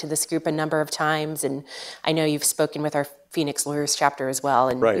speak to this group a number of times, and I know you've spoken with our Phoenix Lawyers chapter as well,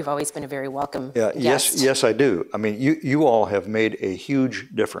 and You've always been a very welcome guest. Yes, I do. I mean, you all have made a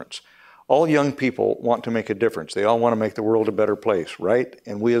huge difference. all young people want to make a difference. They all want to make the world a better place, right?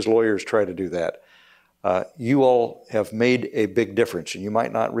 And we as lawyers try to do that. You all have made a big difference, and you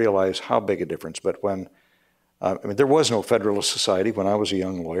might not realize how big a difference, but when, there was no Federalist Society when I was a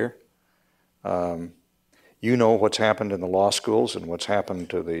young lawyer. You know what's happened in the law schools and what's happened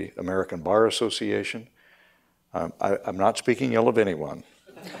to the American Bar Association. I'm not speaking ill of anyone.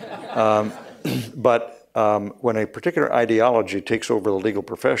 But when a particular ideology takes over the legal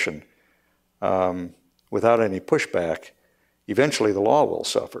profession without any pushback, eventually the law will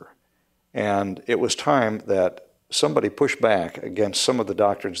suffer. And it was time that somebody pushed back against some of the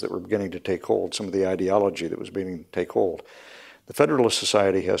doctrines that were beginning to take hold, some of the ideology that was beginning to take hold. The Federalist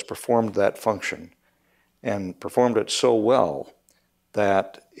Society has performed that function and performed it so well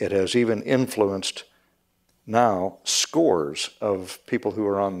that it has even influenced now scores of people who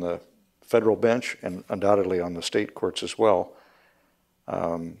are on the federal bench and undoubtedly on the state courts as well.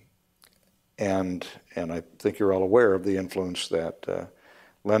 And I think you're all aware of the influence that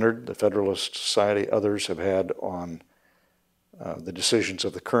Leonard, the Federalist Society, others have had on the decisions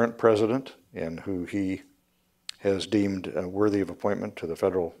of the current president and who he has deemed worthy of appointment to the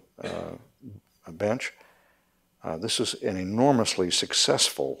federal bench. This is an enormously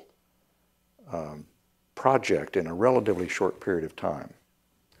successful project in a relatively short period of time.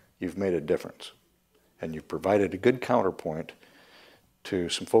 You've made a difference, and you've provided a good counterpoint to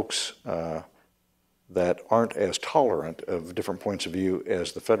some folks that aren't as tolerant of different points of view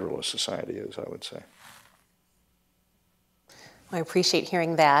as the Federalist Society is, I would say. I appreciate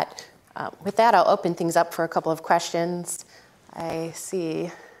hearing that. With that, I'll open things up for a couple of questions. I see.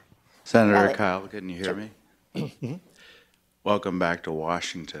 Senator Kyl, can you hear me? Mm-hmm. Welcome back to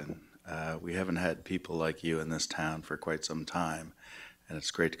Washington. We haven't had people like you in this town for quite some time, and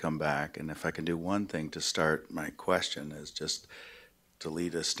it's great to come back. And if I can do one thing to start my question is just to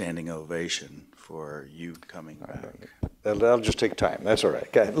lead a standing ovation for you coming back. That'll just take time. That's all right.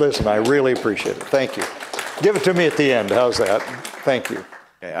 Okay. Listen, I really appreciate it. Thank you. Give it to me at the end. How's that? Thank you.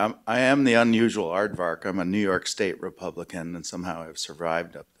 Okay, I am the unusual aardvark. I'm a New York State Republican, and somehow I've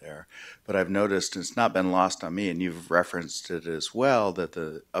survived up there. But I've noticed, and it's not been lost on me, and you've referenced it as well, that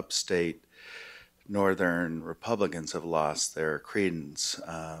the upstate Northern Republicans have lost their credence.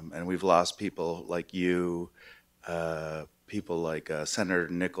 And we've lost people like you, people like Senator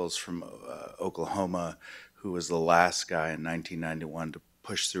Nichols from Oklahoma, who was the last guy in 1991 to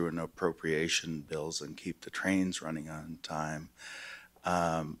push through an appropriation bills and keep the trains running on time.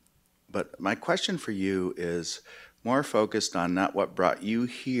 But my question for you is more focused on not what brought you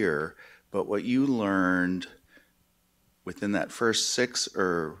here, but what you learned within that first 6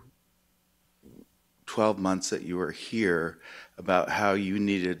 or 12 months that you were here about how you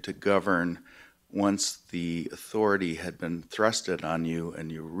needed to govern once the authority had been thrusted on you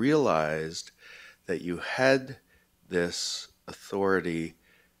and you realized that you had this authority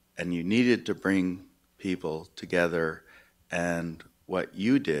and you needed to bring people together, and what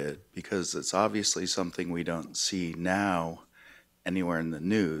you did, because it's obviously something we don't see now anywhere in the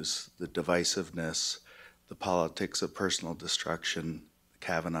news, the divisiveness, the politics of personal destruction, the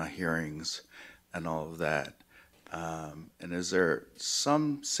Kavanaugh hearings, and all of that. And is there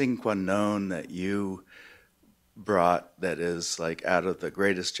some sine qua non that you brought that is like out of the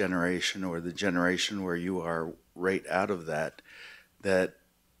greatest generation or the generation where you are right out of that, that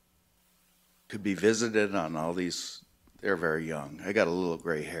could be visited on all these? They're very young. I got a little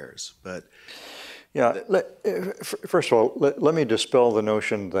gray hairs, but yeah. First of all, let me dispel the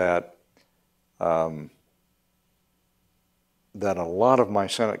notion that that a lot of my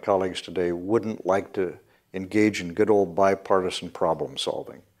Senate colleagues today wouldn't like to engage in good old bipartisan problem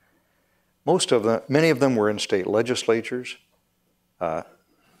solving. Many of them were in state legislatures.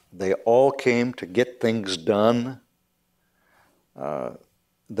 They all came to get things done.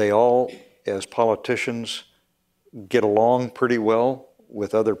 They all, as politicians, get along pretty well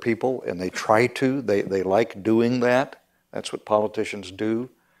with other people, and they try to. They like doing that. That's what politicians do.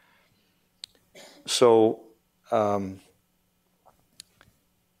 So I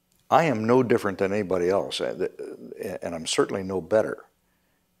am no different than anybody else, and I'm certainly no better.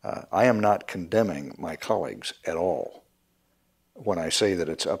 I am not condemning my colleagues at all when I say that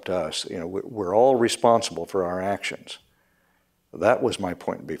it's up to us. You know, we're all responsible for our actions. That was my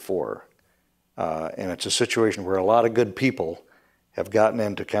point before. And it's a situation where a lot of good people have gotten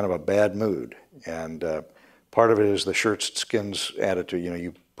into kind of a bad mood. And part of it is the shirts and skins attitude. You know,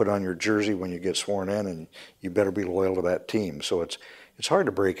 you put on your jersey when you get sworn in, and you better be loyal to that team. So it's hard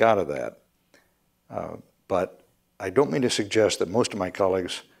to break out of that. But I don't mean to suggest that most of my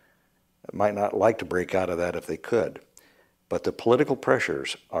colleagues might not like to break out of that if they could. But the political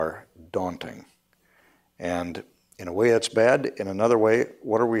pressures are daunting. And in a way it's bad. In another way,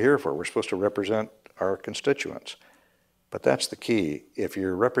 what are we here for? We're supposed to represent our constituents. But that's the key. If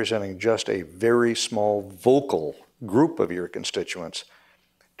you're representing just a very small vocal group of your constituents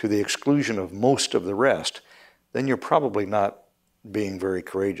to the exclusion of most of the rest, then you're probably not being very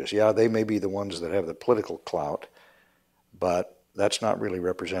courageous. Yeah, they may be the ones that have the political clout, but that's not really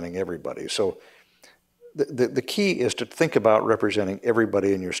representing everybody. So the key is to think about representing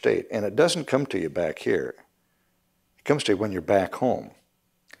everybody in your state. And it doesn't come to you back here. It comes to you when you're back home.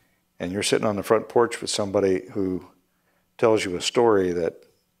 And you're sitting on the front porch with somebody who tells you a story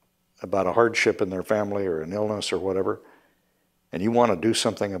about a hardship in their family or an illness or whatever, and you want to do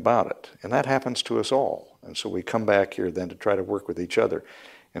something about it. And that happens to us all. And so we come back here then to try to work with each other.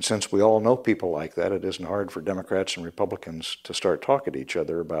 And since we all know people like that, it isn't hard for Democrats and Republicans to start talking to each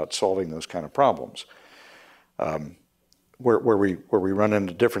other about solving those kind of problems. Where we run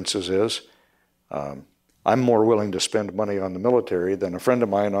into differences is, I'm more willing to spend money on the military than a friend of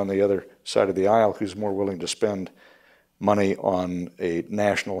mine on the other side of the aisle who's more willing to spend money on a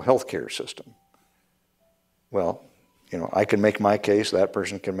national health care system. Well, I can make my case, that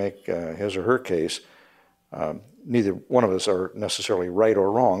person can make his or her case. Neither one of us are necessarily right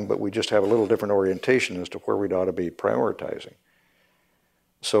or wrong, but we just have a little different orientation as to where we'd ought to be prioritizing.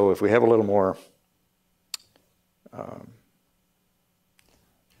 So if we have a little more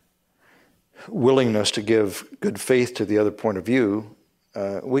willingness to give good faith to the other point of view,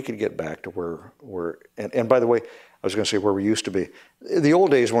 we could get back to where we're, and by the way, I was going to say where we used to be. The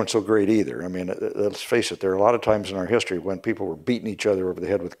old days weren't so great either. I mean, let's face it, there are a lot of times in our history when people were beating each other over the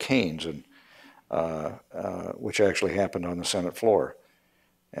head with canes, and which actually happened on the Senate floor.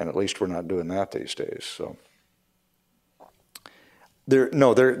 And at least we're not doing that these days. So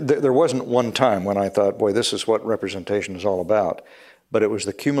there wasn't one time when I thought, boy, this is what representation is all about. But it was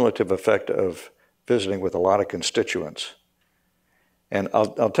the cumulative effect of visiting with a lot of constituents. And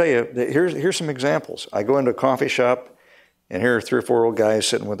I'll tell you, here's some examples. I go into a coffee shop, and here are 3 or 4 old guys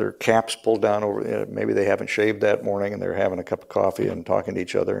sitting with their caps pulled down over. Maybe they haven't shaved that morning, and they're having a cup of coffee and talking to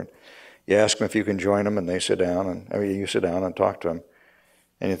each other. And you ask them if you can join them, and they sit down, and you sit down and talk to them.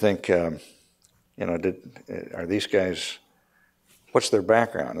 And you think, are these guys? What's their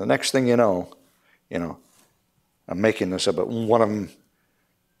background? The next thing you know, I'm making this up, but one of them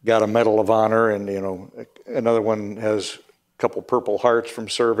got a Medal of Honor, and another one has couple Purple Hearts from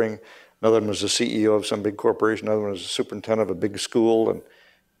serving. Another one was the CEO of some big corporation. Another one was the superintendent of a big school and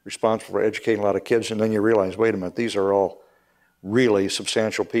responsible for educating a lot of kids. And then you realize, wait a minute, these are all really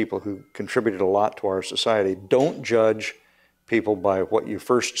substantial people who contributed a lot to our society. Don't judge people by what you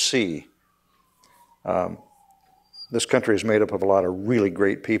first see. This country is made up of a lot of really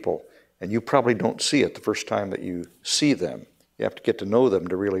great people, and you probably don't see it the first time that you see them. You have to get to know them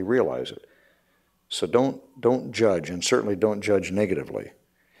to really realize it. So don't judge, and certainly don't judge negatively.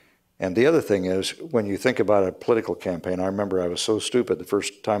 And the other thing is, when you think about a political campaign, I remember I was so stupid the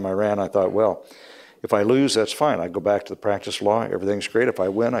first time I ran. I thought, well, if I lose, that's fine. I go back to the practice of law. Everything's great. If I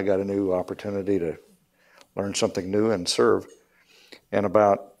win, I got a new opportunity to learn something new and serve. And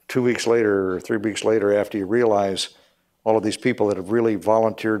about 2 weeks later or 3 weeks later, after you realize all of these people that have really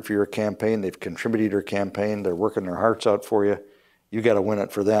volunteered for your campaign, they've contributed to your campaign, they're working their hearts out for you, you got to win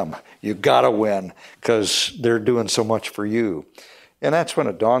it for them. You got to win because they're doing so much for you. And that's when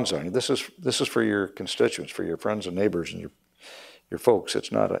it dawns on you. This is for your constituents, for your friends and neighbors and your folks. It's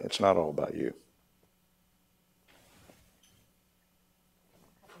not all about you.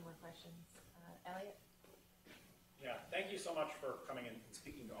 A couple more questions. Elliot? Yeah, thank you so much for coming in and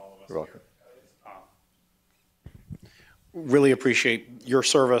speaking to all of us. You're welcome. Really appreciate your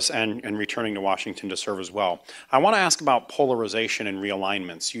service and returning to Washington to serve as well. I want to ask about polarization and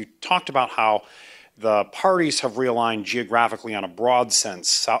realignments. You talked about how the parties have realigned geographically on a broad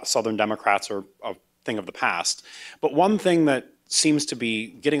sense. Southern Democrats are a thing of the past. But one thing that seems to be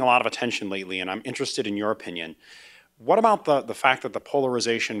getting a lot of attention lately, and I'm interested in your opinion, what about the fact that the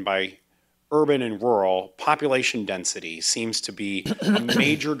polarization by urban and rural population density seems to be a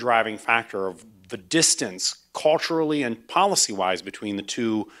major driving factor of the distance culturally and policy-wise between the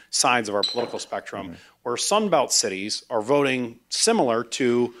two sides of our political spectrum, where Sunbelt cities are voting similar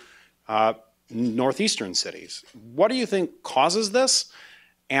to northeastern cities. What do you think causes this?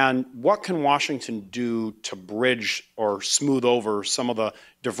 And what can Washington do to bridge or smooth over some of the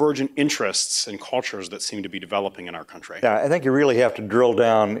divergent interests and cultures that seem to be developing in our country? Yeah, I think you really have to drill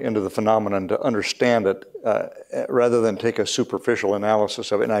down into the phenomenon to understand it rather than take a superficial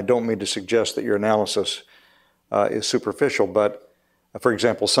analysis of it. And I don't mean to suggest that your analysis is superficial, but For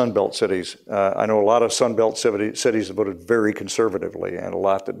example, Sunbelt cities. I know a lot of Sunbelt cities that voted very conservatively and a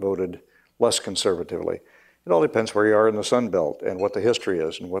lot that voted less conservatively. It all depends where you are in the Sunbelt and what the history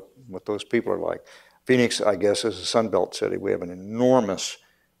is and what those people are like. Phoenix, I guess, is a Sunbelt city. We have an enormous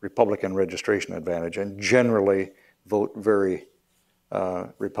Republican registration advantage and generally vote very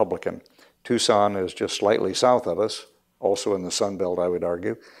Republican. Tucson is just slightly south of us, also in the Sunbelt, I would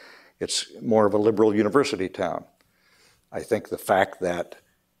argue. It's more of a liberal university town. I think the fact that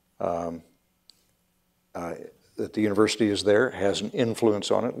that the university is there has an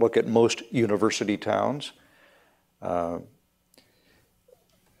influence on it. Look at most university towns.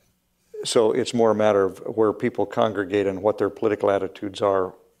 So it's more a matter of where people congregate and what their political attitudes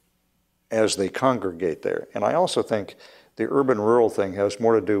are as they congregate there. And I also think the urban-rural thing has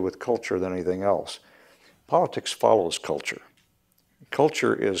more to do with culture than anything else. Politics follows culture.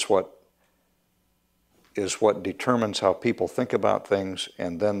 Culture is what determines how people think about things,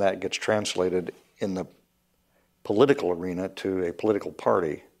 and then that gets translated in the political arena to a political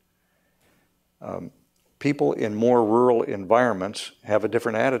party. People in more rural environments have a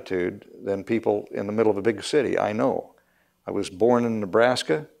different attitude than people in the middle of a big city. I know. I was born in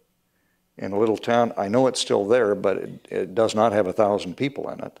Nebraska, in a little town. I know it's still there, but it does not have 1,000 people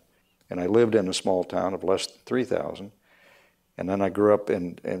in it. And I lived in a small town of less than 3,000. And then I grew up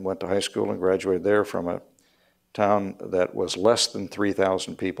and went to high school and graduated there from a town that was less than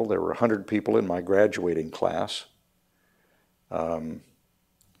 3,000 people. There were 100 people in my graduating class.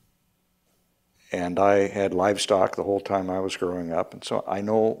 And I had livestock the whole time I was growing up. And so I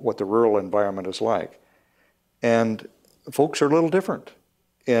know what the rural environment is like. And folks are a little different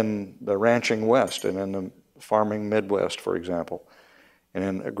in the ranching West and in the farming Midwest, for example, and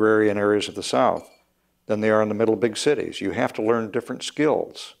in agrarian areas of the South than they are in the middle of big cities. You have to learn different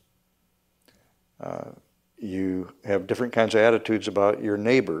skills. You have different kinds of attitudes about your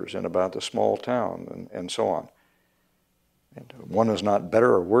neighbors and about the small town and so on. And one is not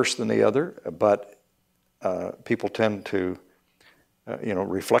better or worse than the other, but people tend to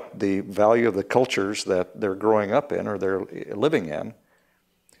reflect the value of the cultures that they're growing up in or they're living in,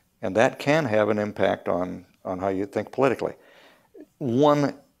 and that can have an impact on how you think politically.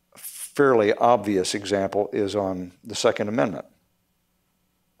 One fairly obvious example is on the Second Amendment.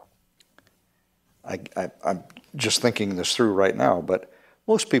 I'm just thinking this through right now, but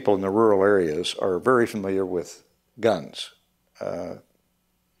most people in the rural areas are very familiar with guns.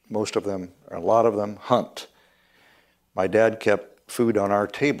 Most of them, or a lot of them, hunt. My dad kept food on our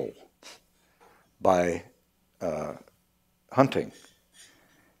table by hunting.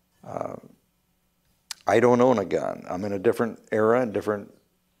 I don't own a gun. I'm in a different era, different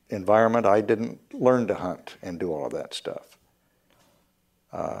environment. I didn't learn to hunt and do all of that stuff.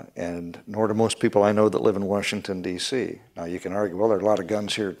 And nor do most people I know that live in Washington, D.C. Now you can argue, well, there are a lot of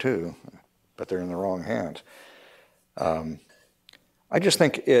guns here too, but they're in the wrong hands. I just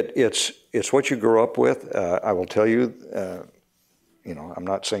think it's what you grow up with. I will tell you, I'm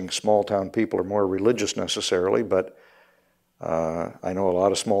not saying small town people are more religious necessarily, but I know a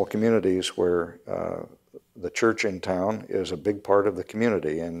lot of small communities where the church in town is a big part of the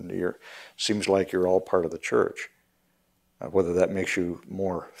community, and seems like you're all part of the church. Whether that makes you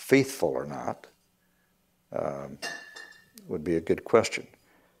more faithful or not would be a good question.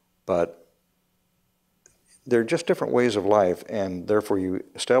 But they're just different ways of life, and therefore you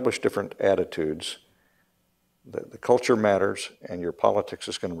establish different attitudes. The culture matters, and your politics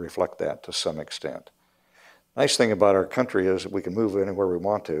is going to reflect that to some extent. Nice thing about our country is that we can move anywhere we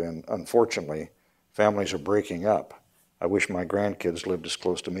want to, and unfortunately, families are breaking up. I wish my grandkids lived as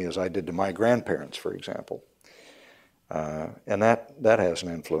close to me as I did to my grandparents, for example. And that has an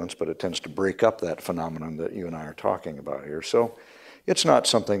influence, but it tends to break up that phenomenon that you and I are talking about here. So it's not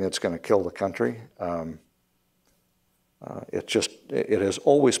something that's going to kill the country. It has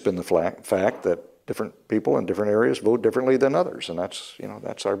always been the fact that different people in different areas vote differently than others, and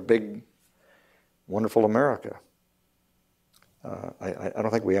that's our big, wonderful America. I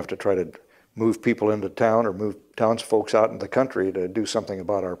don't think we have to try to move people into town or move townsfolk out in the country to do something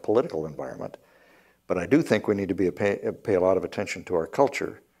about our political environment. But I do think we need to pay a lot of attention to our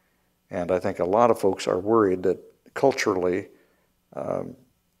culture. And I think a lot of folks are worried that culturally,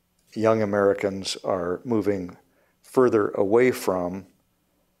 young Americans are moving further away from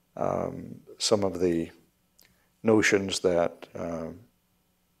some of the notions that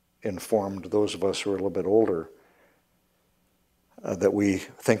informed those of us who are a little bit older that we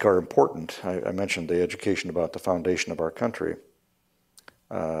think are important. I mentioned the education about the foundation of our country.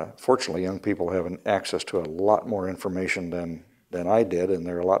 Fortunately, young people have access to a lot more information than I did, and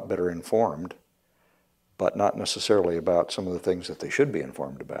they're a lot better informed. but not necessarily about some of the things that they should be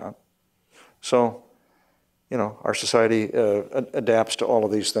informed about. So, you know, our society adapts to all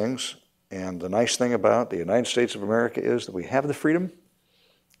of these things. And the nice thing about the United States of America is that we have the freedom,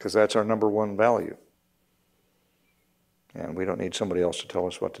 because that's our number one value. And we don't need somebody else to tell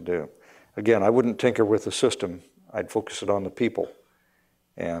us what to do. Again, I wouldn't tinker with the system. I'd focus it on the people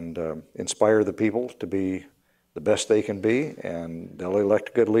and inspire the people to be the best they can be, and they'll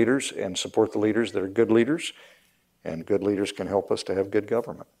elect good leaders and support the leaders that are good leaders, and good leaders can help us to have good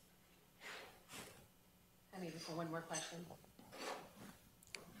government. Maybe for one more question.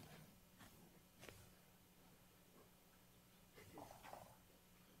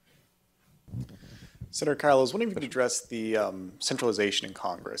 Senator Kyl, I was wondering if you could address the centralization in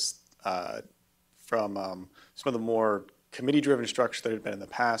Congress from some of the more committee-driven structure that had been in the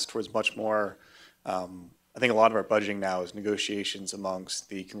past towards much more, I think a lot of our budgeting now is negotiations amongst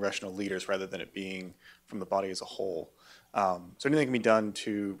the congressional leaders rather than it being from the body as a whole. So anything can be done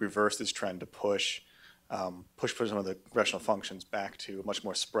to reverse this trend to push some of the congressional functions back to much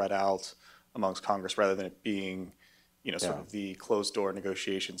more spread out amongst Congress rather than it being, you know, sort of the closed-door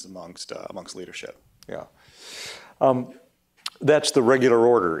negotiations amongst leadership? Yeah. That's the regular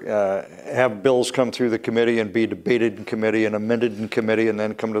order. Have bills come through the committee and be debated in committee and amended in committee, and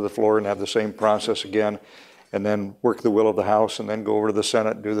then come to the floor and have the same process again, and then work the will of the House, and then go over to the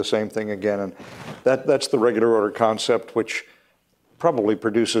Senate and do the same thing again. And that's the regular order concept, which probably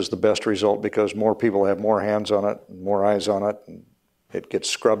produces the best result because more people have more hands on it, more eyes on it, and it gets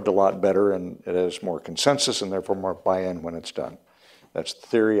scrubbed a lot better, and it has more consensus and therefore more buy-in when it's done. That's the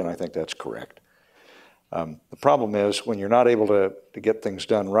theory, and I think that's correct. The problem is when you're not able to get things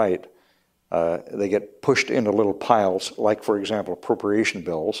done right, they get pushed into little piles, like, for example, appropriation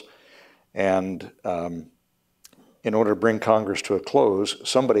bills. And in order to bring Congress to a close,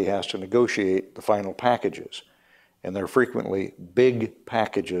 somebody has to negotiate the final packages. And they're frequently big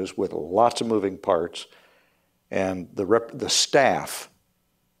packages with lots of moving parts. And the staff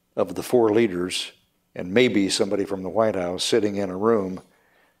of the four leaders, and maybe somebody from the White House sitting in a room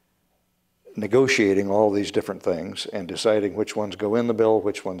negotiating all these different things and deciding which ones go in the bill,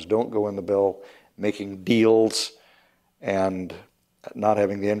 which ones don't go in the bill, making deals, and not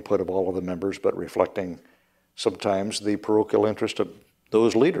having the input of all of the members, but reflecting sometimes the parochial interest of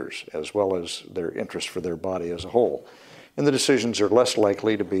those leaders as well as their interest for their body as a whole. And the decisions are less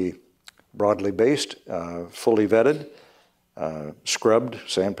likely to be broadly based, fully vetted, scrubbed,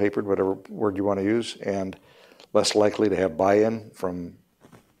 sandpapered, whatever word you want to use, and less likely to have buy-in from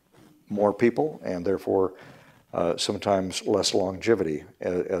more people, and therefore sometimes less longevity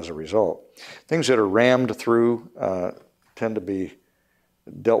as a result. Things that are rammed through tend to be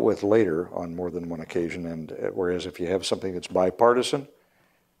dealt with later on more than one occasion, and whereas if you have something that's bipartisan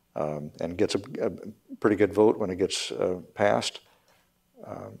and gets a pretty good vote when it gets passed,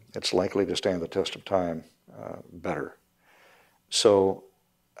 it's likely to stand the test of time better. So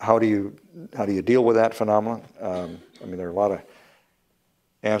how do you deal with that phenomenon? I mean, there are a lot of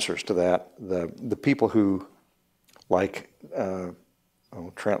answers to that. The people who, like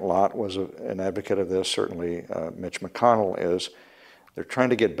Trent Lott was an advocate of this, certainly Mitch McConnell is, they're trying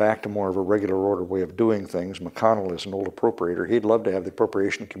to get back to more of a regular order way of doing things. McConnell is an old appropriator. He'd love to have the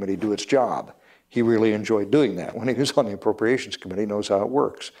Appropriation Committee do its job. He really enjoyed doing that. When he was on the Appropriations Committee, he knows how it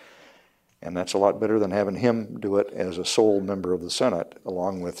works. And that's a lot better than having him do it as a sole member of the Senate,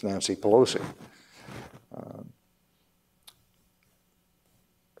 along with Nancy Pelosi.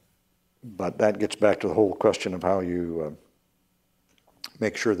 But that gets back to the whole question of how you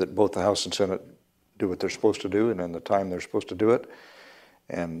make sure that both the House and Senate do what they're supposed to do and in the time they're supposed to do it.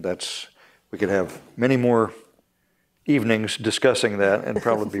 And we could have many more evenings discussing that, and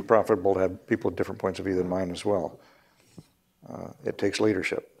probably be profitable to have people with different points of view than mine as well. It takes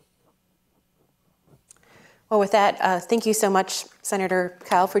leadership. Well, with that, thank you so much, Senator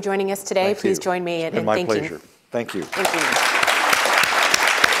Kyl, for joining us today. Please join me in thanking. My pleasure. Thank you. Thank you.